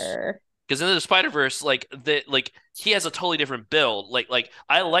Spider-Verse. Because Into the Spider-Verse, he has a totally different build. Like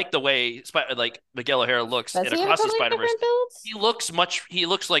I like the way Miguel O'Hara looks in Across the Spider-Verse. He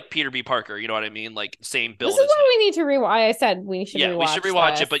looks like Peter B. Parker. You know what I mean? Like same build. This is why we need to rewatch. I said we should. Yeah, we should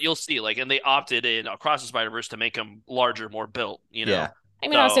rewatch it, but you'll see. And they opted in Across the Spider-Verse to make him larger, more built. You know. Yeah. I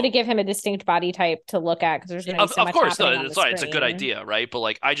mean, also to give him a distinct body type to look at because there's going to be so much happening on the screen. It's a good idea, right?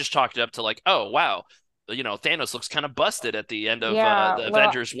 But I just chalked it up to oh wow. Thanos looks kind of busted at the end of the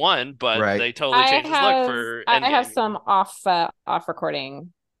Avengers 1, but they totally changed his look for Endgame. I have some off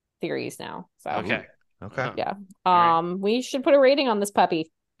recording theories now. So okay. Yeah. We should put a rating on this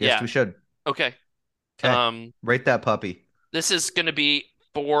puppy. Yes, we should. Okay. Rate that puppy. This is going to be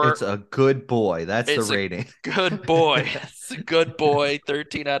 4. It's a good boy. That's the rating. Good boy. It's a good boy.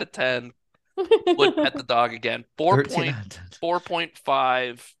 13 out of 10. Would pet the dog again.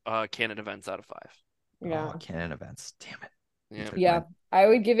 4.5 canon events out of 5. Yeah. Canon events. Damn it. Yeah. I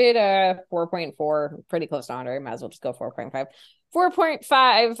would give it a 4.4. Pretty close to Andre. Might as well just go 4.5.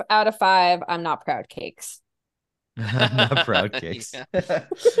 4.5 out of 5. I'm not proud cakes. I'm not proud cakes. I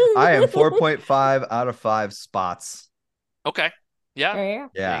am 4.5 out of 5 spots. Okay. Yeah.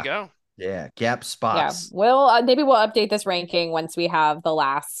 There you go. Yeah. Gap spots. Yeah. We'll maybe we'll update this ranking once we have the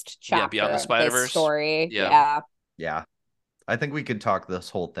last chapter Beyond the Spider-Verse story. Yeah. I think we could talk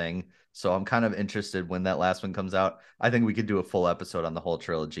this whole thing. So I'm kind of interested when that last one comes out. I think we could do a full episode on the whole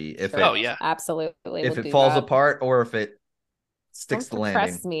trilogy. Absolutely. If it falls apart or if it sticks the landing.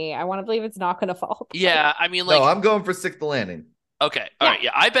 Trust me. I want to believe it's not going to fall apart. Yeah, I mean, no, I'm going for stick the landing. Okay, all right,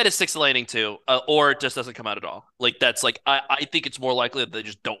 yeah, I bet it sticks the landing too, or it just doesn't come out at all. That's I think it's more likely that they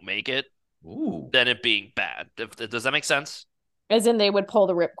just don't make it than it being bad. Does that make sense? As in, they would pull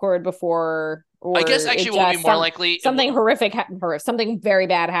the ripcord before. Or I guess actually what would be more likely something horrific something very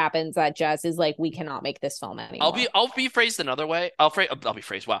bad happens that just is we cannot make this film anymore. I'll be phrased another way. I'll phrase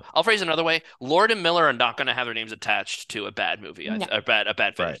another way. Lord and Miller are not going to have their names attached to a bad movie, a bad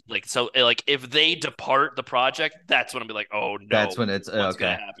finish. Right. So if they depart the project, that's when I'll be like, oh no, that's when it's what's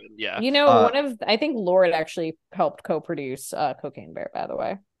gonna happen? Yeah. I think Lord actually helped co-produce Cocaine Bear, by the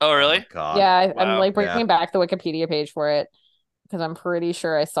way. Oh, Oh really? my God. Yeah, I'm Wow. like bringing back the Wikipedia page for it because I'm pretty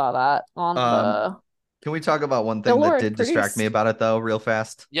sure I saw that on the Can we talk about one thing that Lord did distract me produced. about it though, real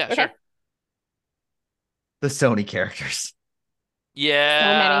fast? Yeah, Okay. sure. The Sony characters. So many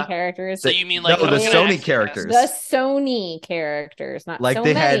Yeah. characters. So you mean like no, the who's gonna Sony actually characters. The Sony characters, not Like so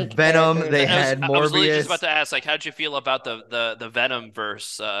they many had Venom, characters. they I was, had I was literally just about Morbius. to ask, like, how'd you feel about the Venom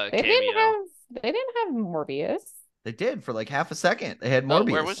verse They didn't cameo? have Morbius. They did for like half a second. They had Oh,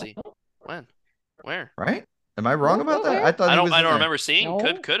 where was Morbius. he? When? Where? Right? Am I wrong about that? Where? I thought I he don't was I in don't there. remember seeing.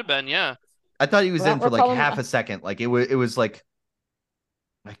 No. Could have been, yeah. I thought he was in for like recalling half a second. Like it was like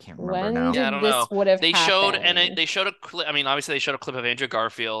I can't remember When now. Yeah, I did don't this know. would have They showed and happened? they showed a clip. I mean, obviously they showed a clip of Andrew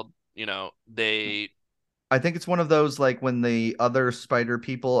Garfield. They I think it's one of those like when the other spider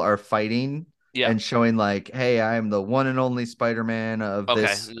people are fighting yeah. and showing like, hey, I am the one and only Spider-Man of Okay,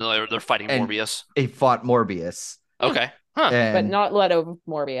 this, they're fighting and Morbius. he fought Morbius. Okay, huh? But And not Leto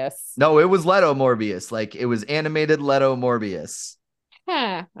Morbius. no, it was Leto Morbius. Like it was animated Leto Morbius.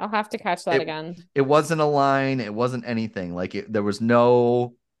 Huh. I'll have to catch that again. It wasn't a line. It wasn't anything. There was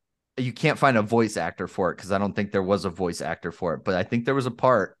no. You can't find a voice actor for it because I don't think there was a voice actor for it. But I think there was a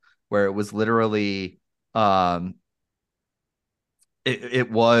part where it was literally,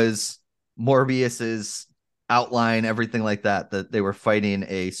 it was Morbius's outline, everything like that. That they were fighting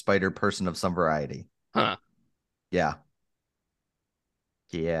a spider person of some variety. Huh? Yeah.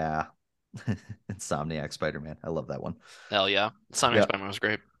 Yeah. Insomniac Spider-Man. I love that one. Hell yeah! Sonic Yeah. Spider-Man was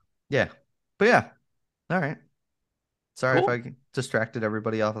great. Yeah. But yeah. All right. Sorry Cool. if I distracted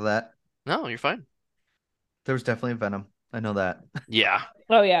everybody off of that. No, you're fine. There was definitely a Venom. I know that. Yeah.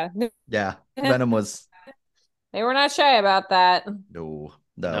 Oh yeah. Yeah. Venom was They were not shy about that. no,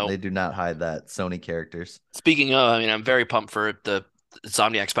 Nope. they do not hide that. Sony characters. Speaking of, I mean, I'm very pumped for the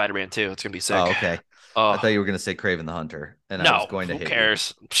Insomniac Spider-Man too. It's gonna be sick. Oh, okay. Oh I thought you were gonna say Kraven the Hunter, and I was going to who hit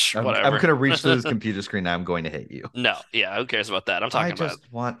cares? Psh, you. whatever. I'm gonna reach through this computer screen. And I'm going to hit you. No, yeah, who cares about that? I'm I talking about.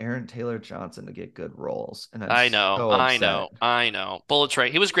 just want Aaron Taylor Johnson to get good roles, and I'm I know, so I upset. know, I know. Bullet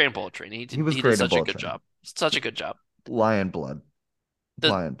Train. He was great in Bullet Train. He was did great in such a Bullet good Train. job. Such a good job. Lion Blood. The-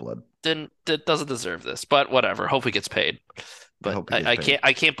 Lion Blood. Doesn't deserve this, but whatever. Hope he gets paid. But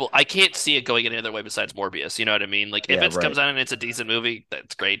I can't see it going any other way besides Morbius. You know what I mean? Like if Yeah, it right. comes out and it's a decent movie,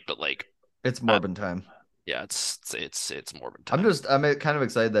 that's great. But like, It's Morbin time. yeah, it's Morbin time. I'm kind of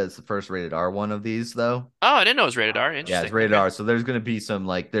excited that it's the first rated R one of these though. Oh, I didn't know it was rated R. Interesting. Yeah, it's rated Okay. R. So there's gonna be some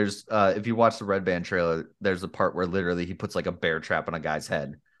like there's if you watch the Red Band trailer, there's a part where literally he puts like a bear trap on a guy's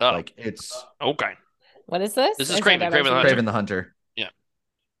head. Oh, Like it's okay. What is this? This is I Kraven, forgot Kraven the about Hunter. Kraven the Hunter. Yeah.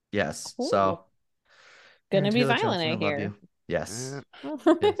 Yes. Cool. So Gonna Aaron be Taylor violent, Johnson, I love hear. you. Yes.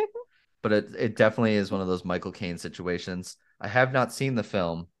 Eh. But it definitely is one of those Michael Caine situations. I have not seen the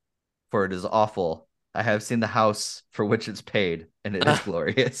film, for it is awful. I have seen the house for which it's paid, and it is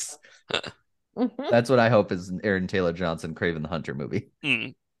glorious. That's what I hope is an Aaron Taylor Johnson Kraven the Hunter movie.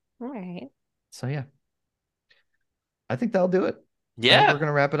 Mm. All right. So yeah, I think that'll do it. Yeah, we're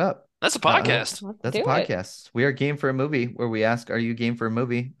gonna wrap it up. that's a podcast. Let's That's a do it. podcast. We are game for a movie where we ask, "Are you game for a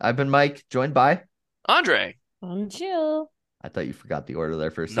movie?" I've been Mike, joined by Andre. I'm Jill. I thought you forgot the order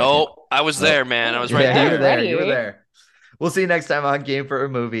there for a second. No, I was there, man. I was right Yeah, there. you were there. Ready. You were there. We'll see you next time on Game for a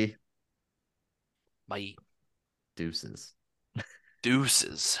Movie. Bye. Deuces.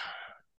 Deuces.